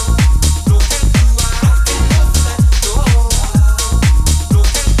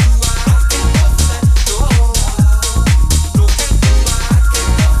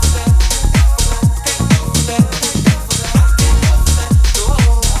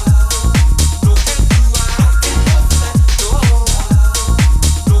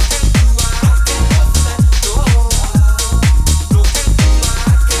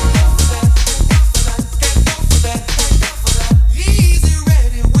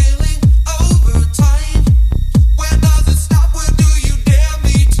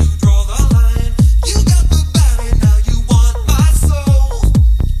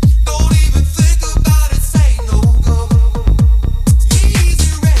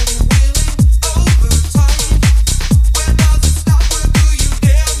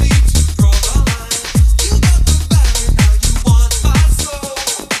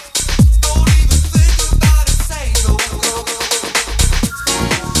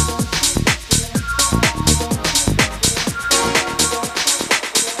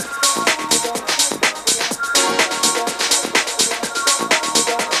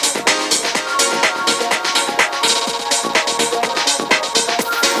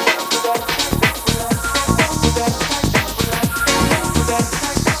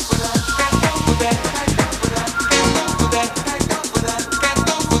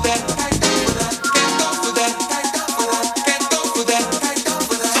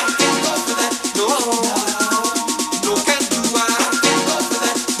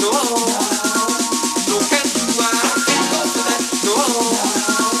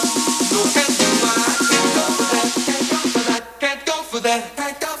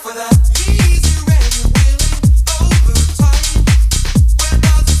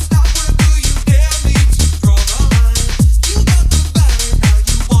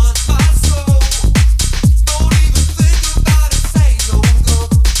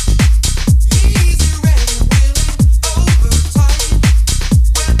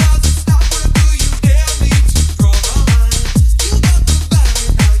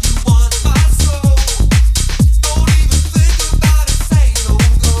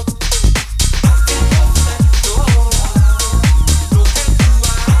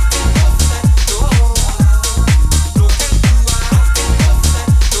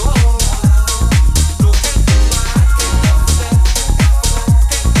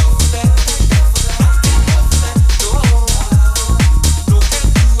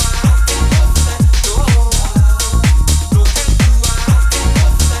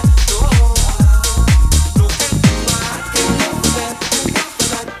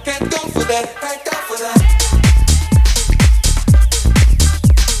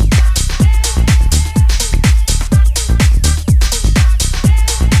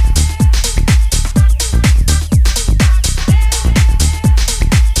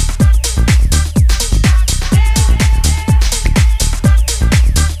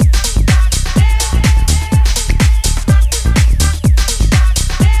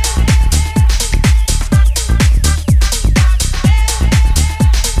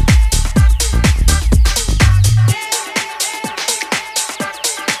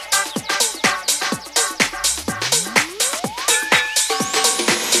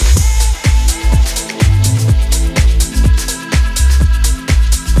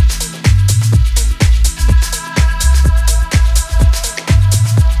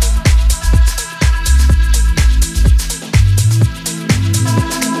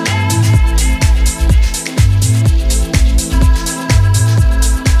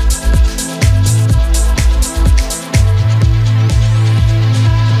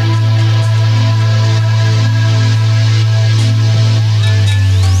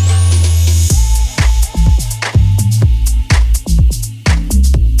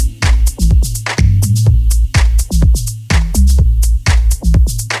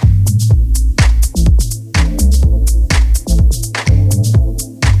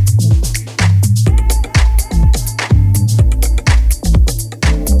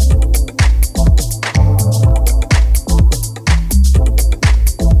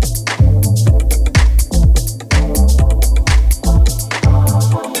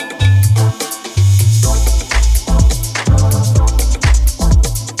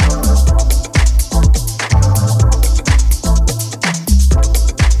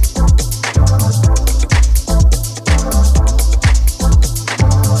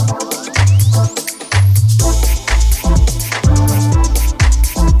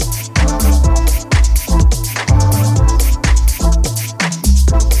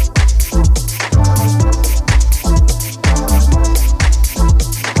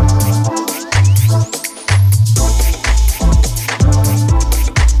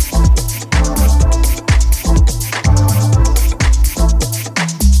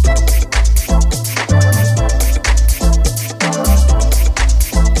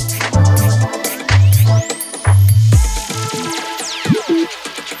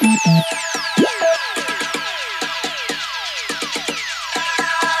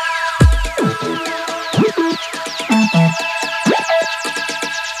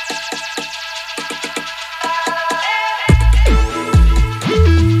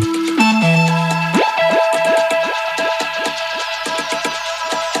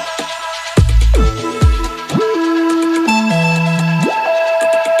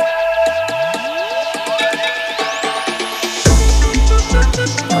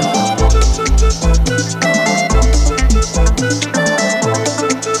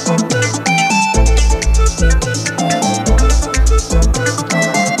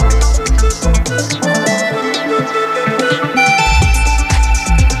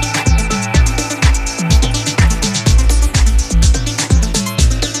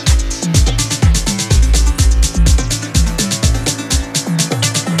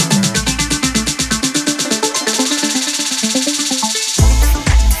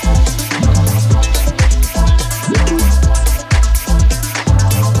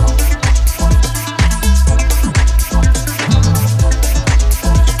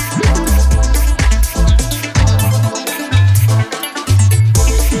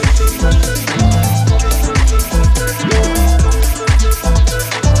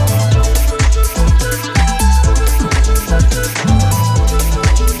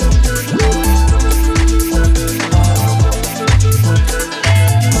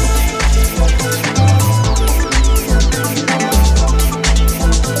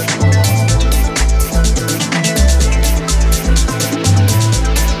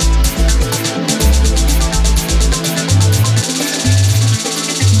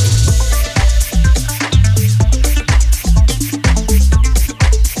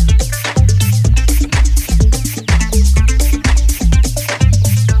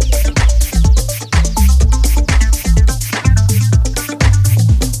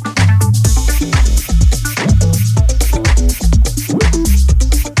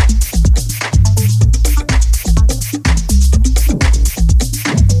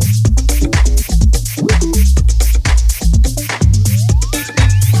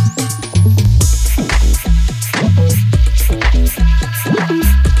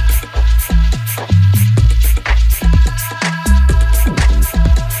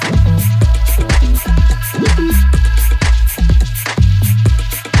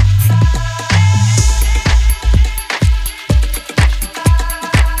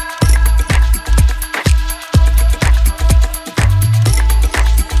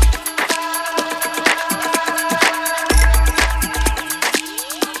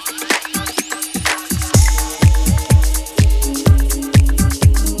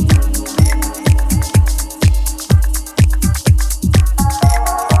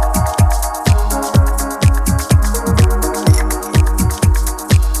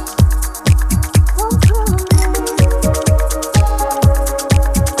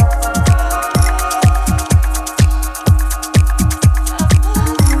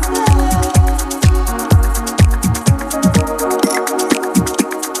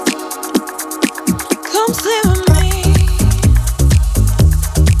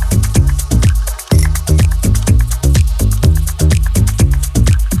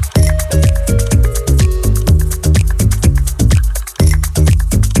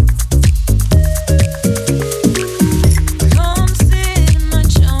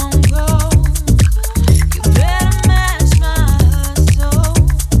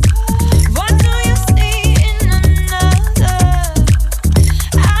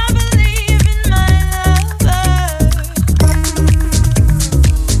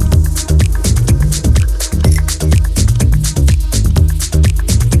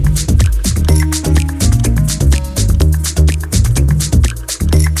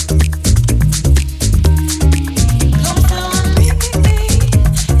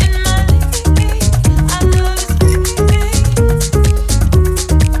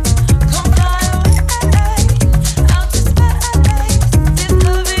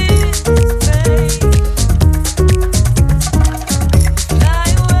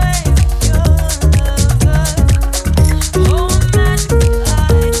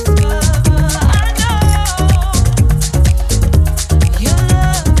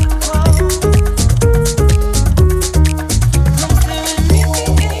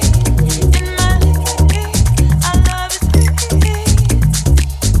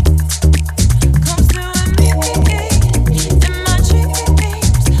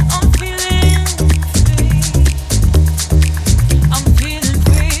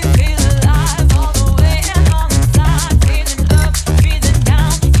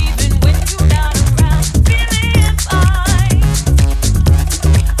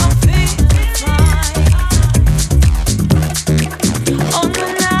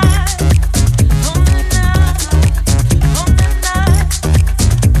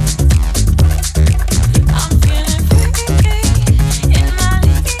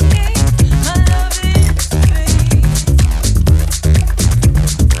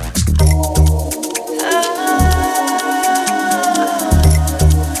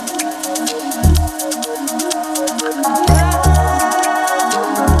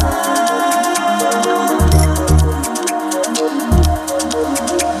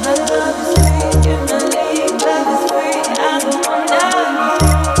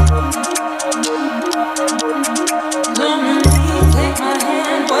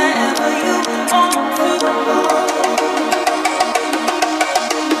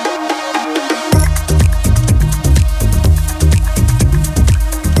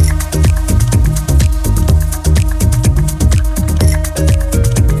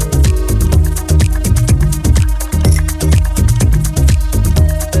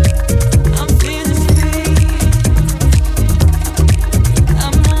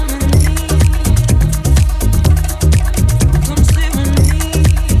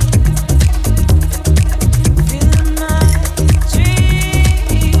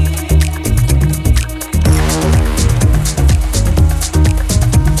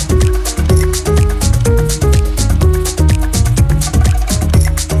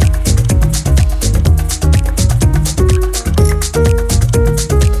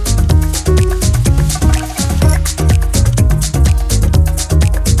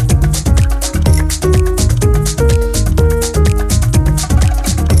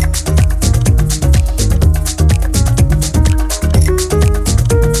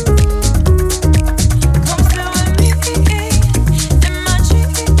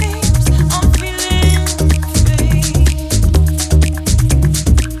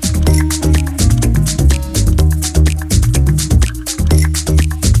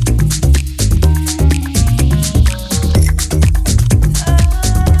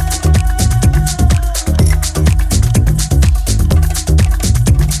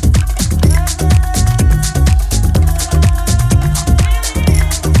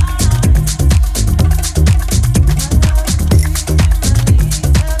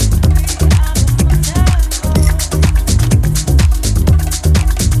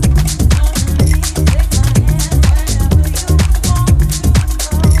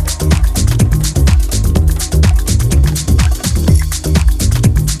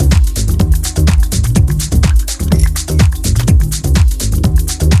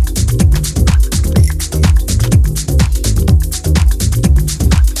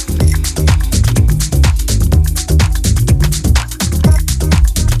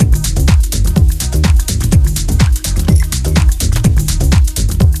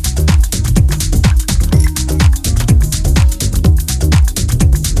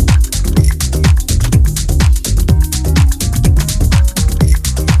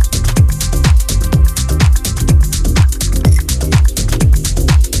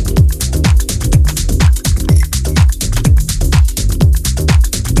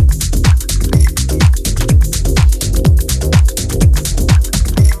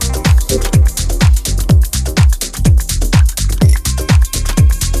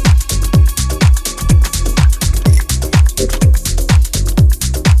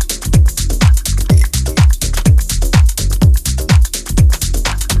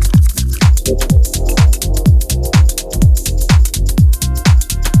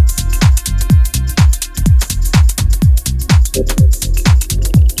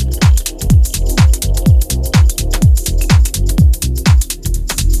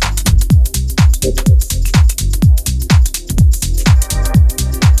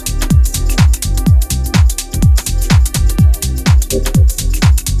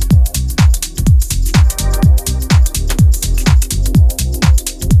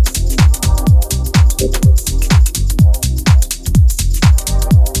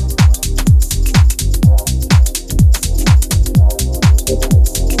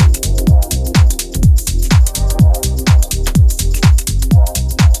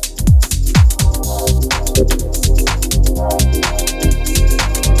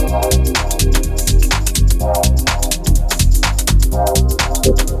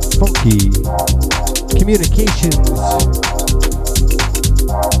Funky Communications,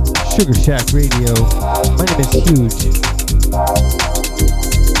 Sugar Shack Radio. My name is Huge.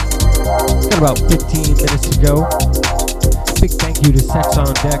 Got about 15 minutes to go. Big thank you to Sex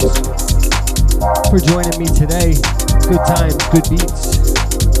on Decks for joining me today. Good times, good beats.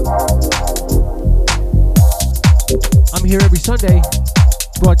 I'm here every Sunday,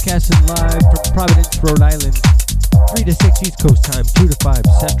 broadcasting live from Providence, Rhode Island, 3 to 6 East Coast time, 2 to 5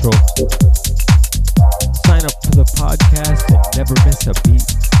 Central. Sign up for the podcast and never miss a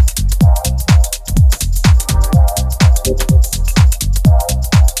beat.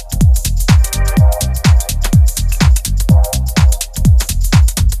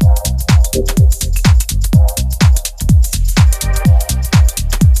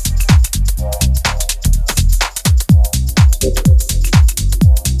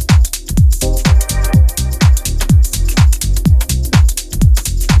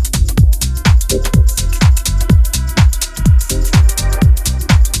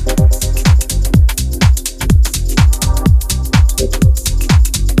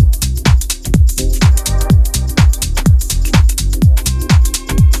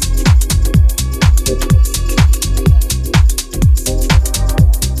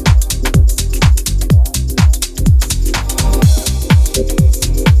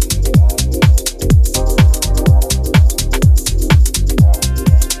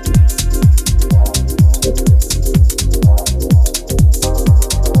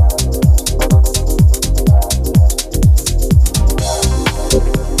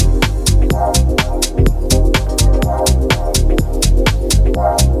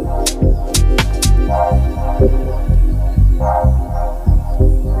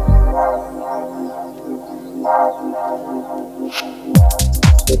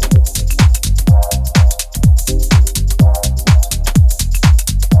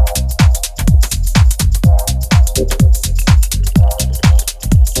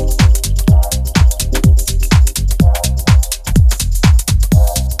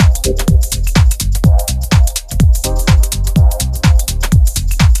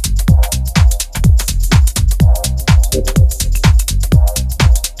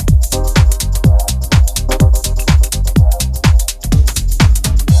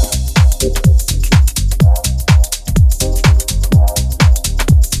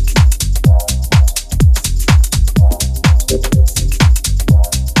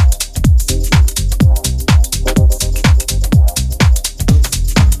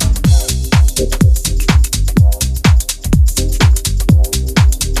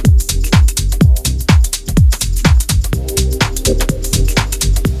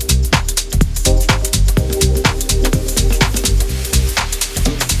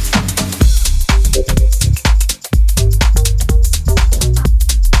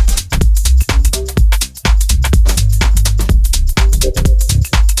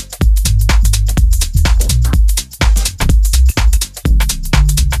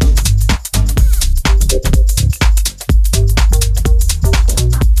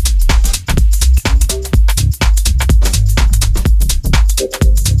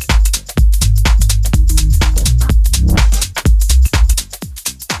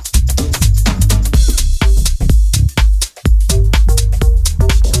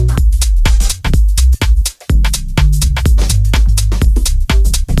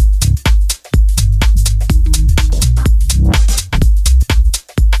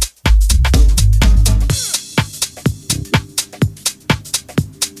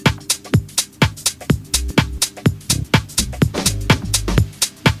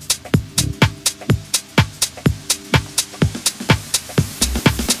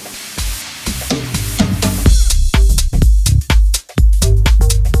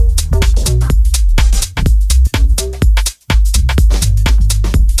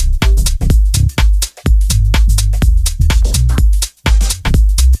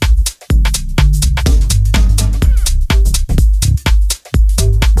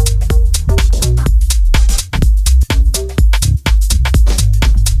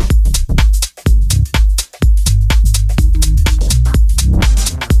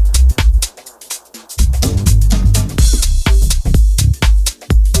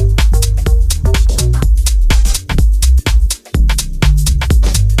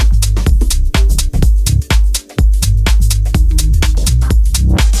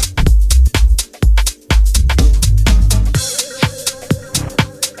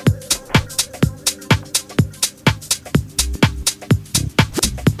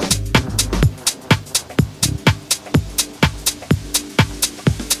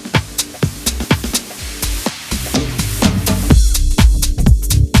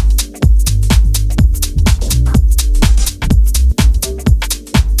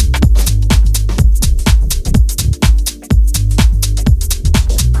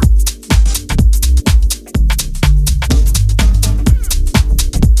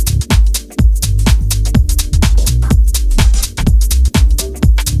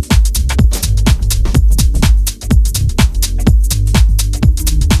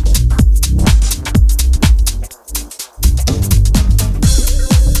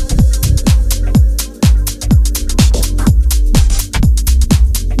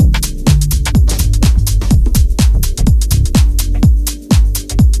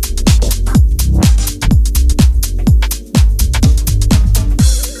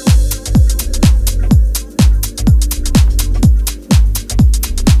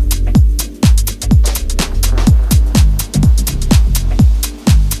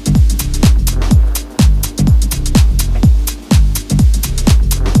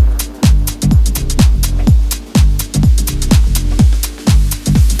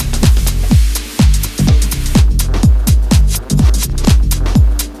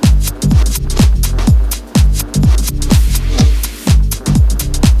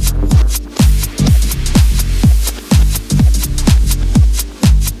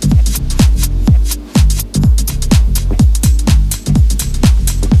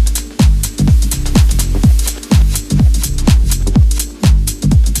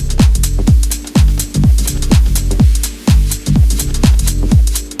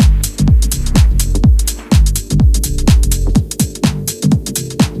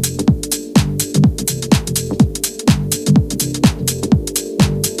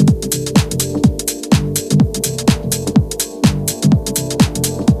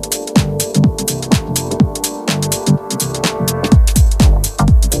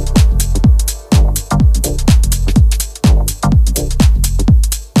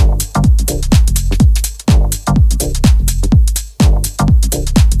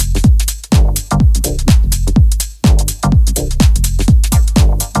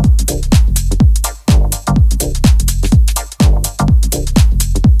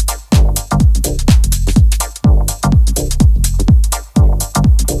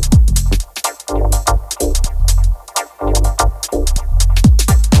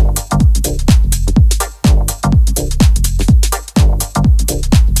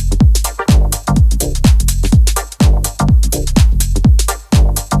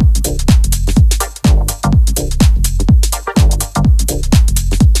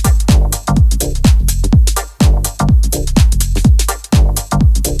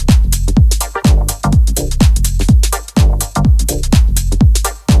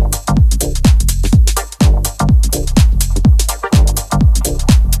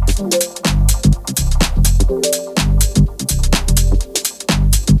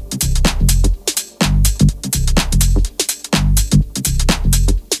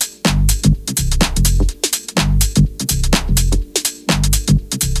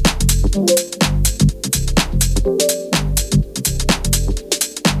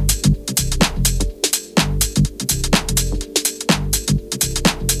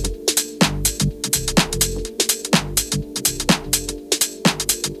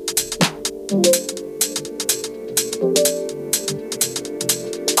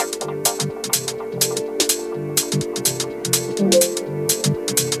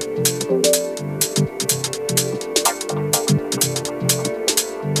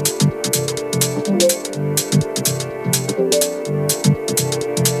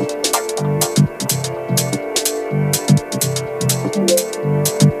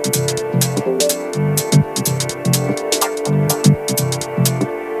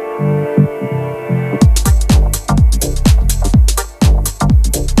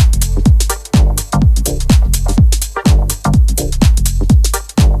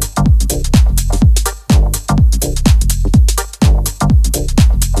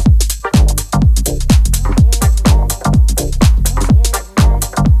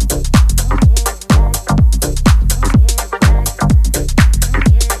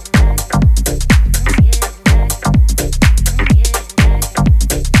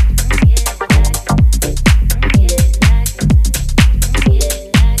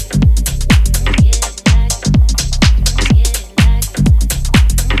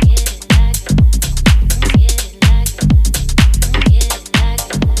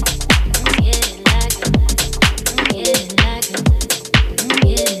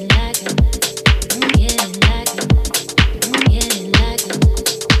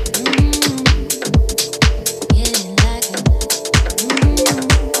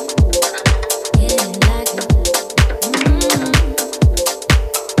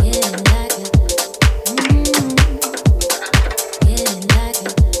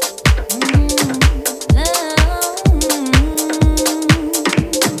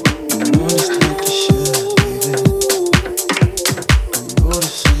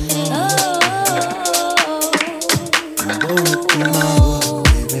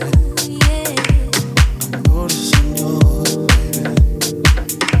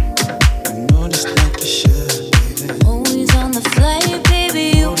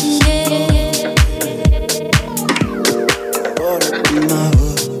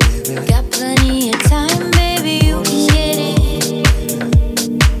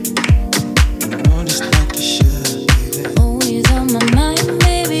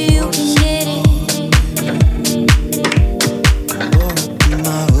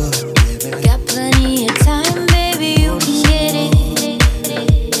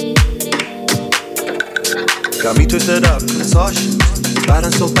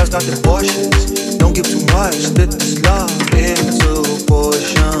 got the portions. Don't give too much, split this love into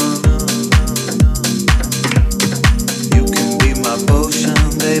portions. You can be my potion,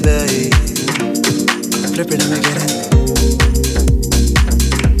 baby. Flip it and make it.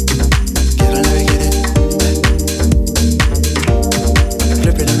 Get it, let me get it.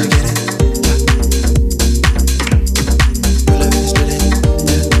 Flip it and make it. Your love is split it.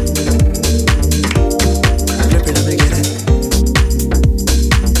 Flip it and make it.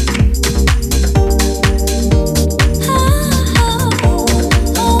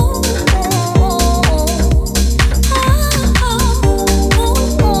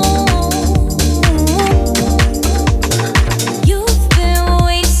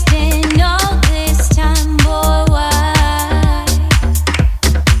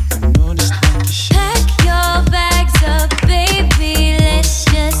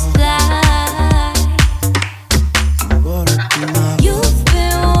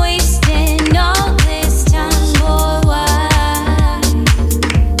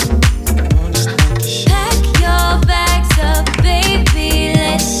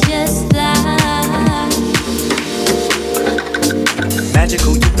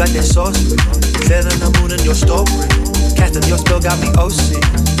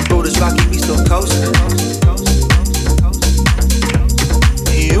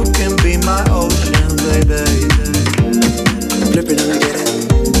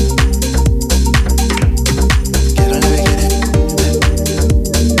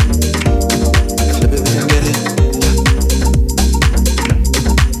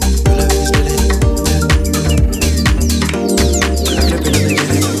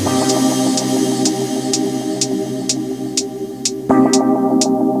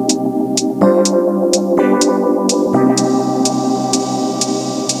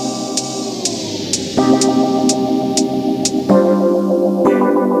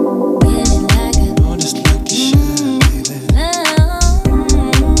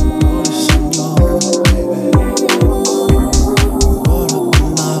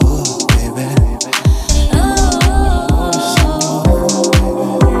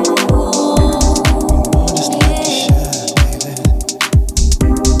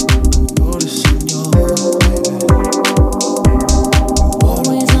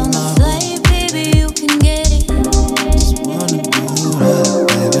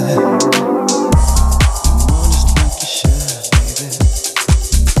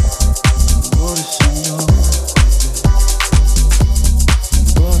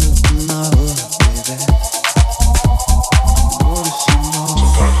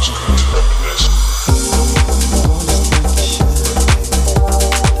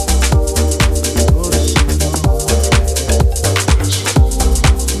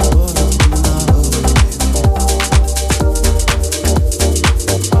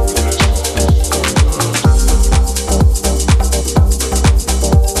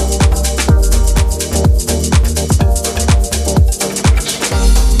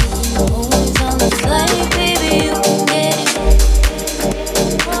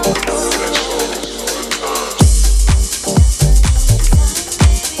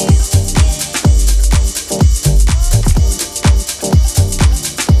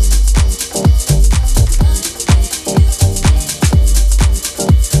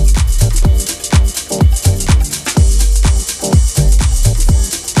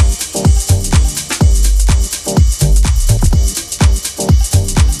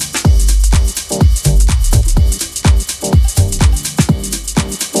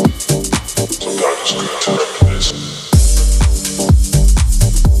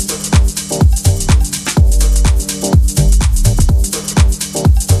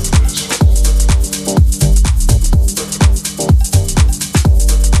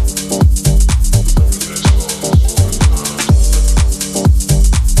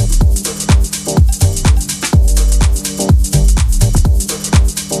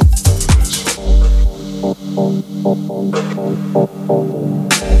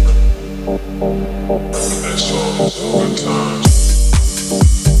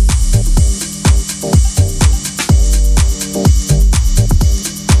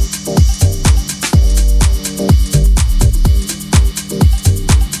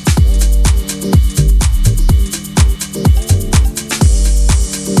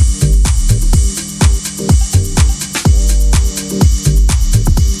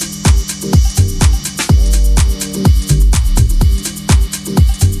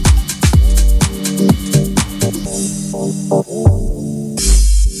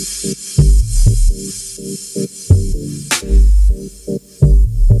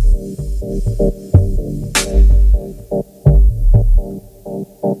 New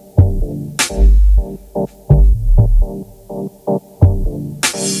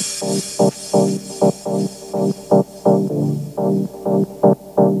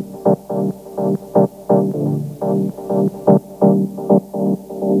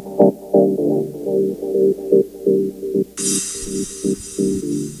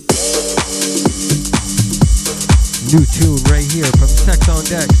tune right here from Sex on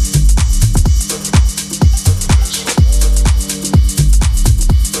Decks.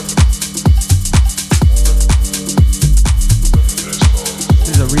 This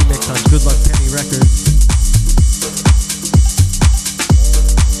is a remix on Good Luck Penny Records.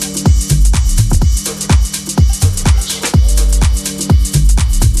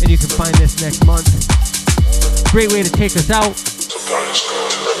 And you can find this next month. Great way to take us out.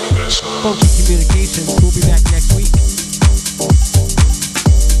 Funky Communications. We'll be back next week.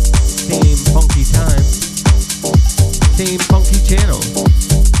 Same funky time. Same funky channel.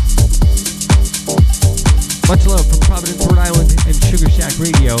 Much love from Providence, Rhode Island and Sugar Shack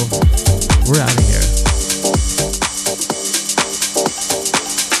Radio. We're out of here.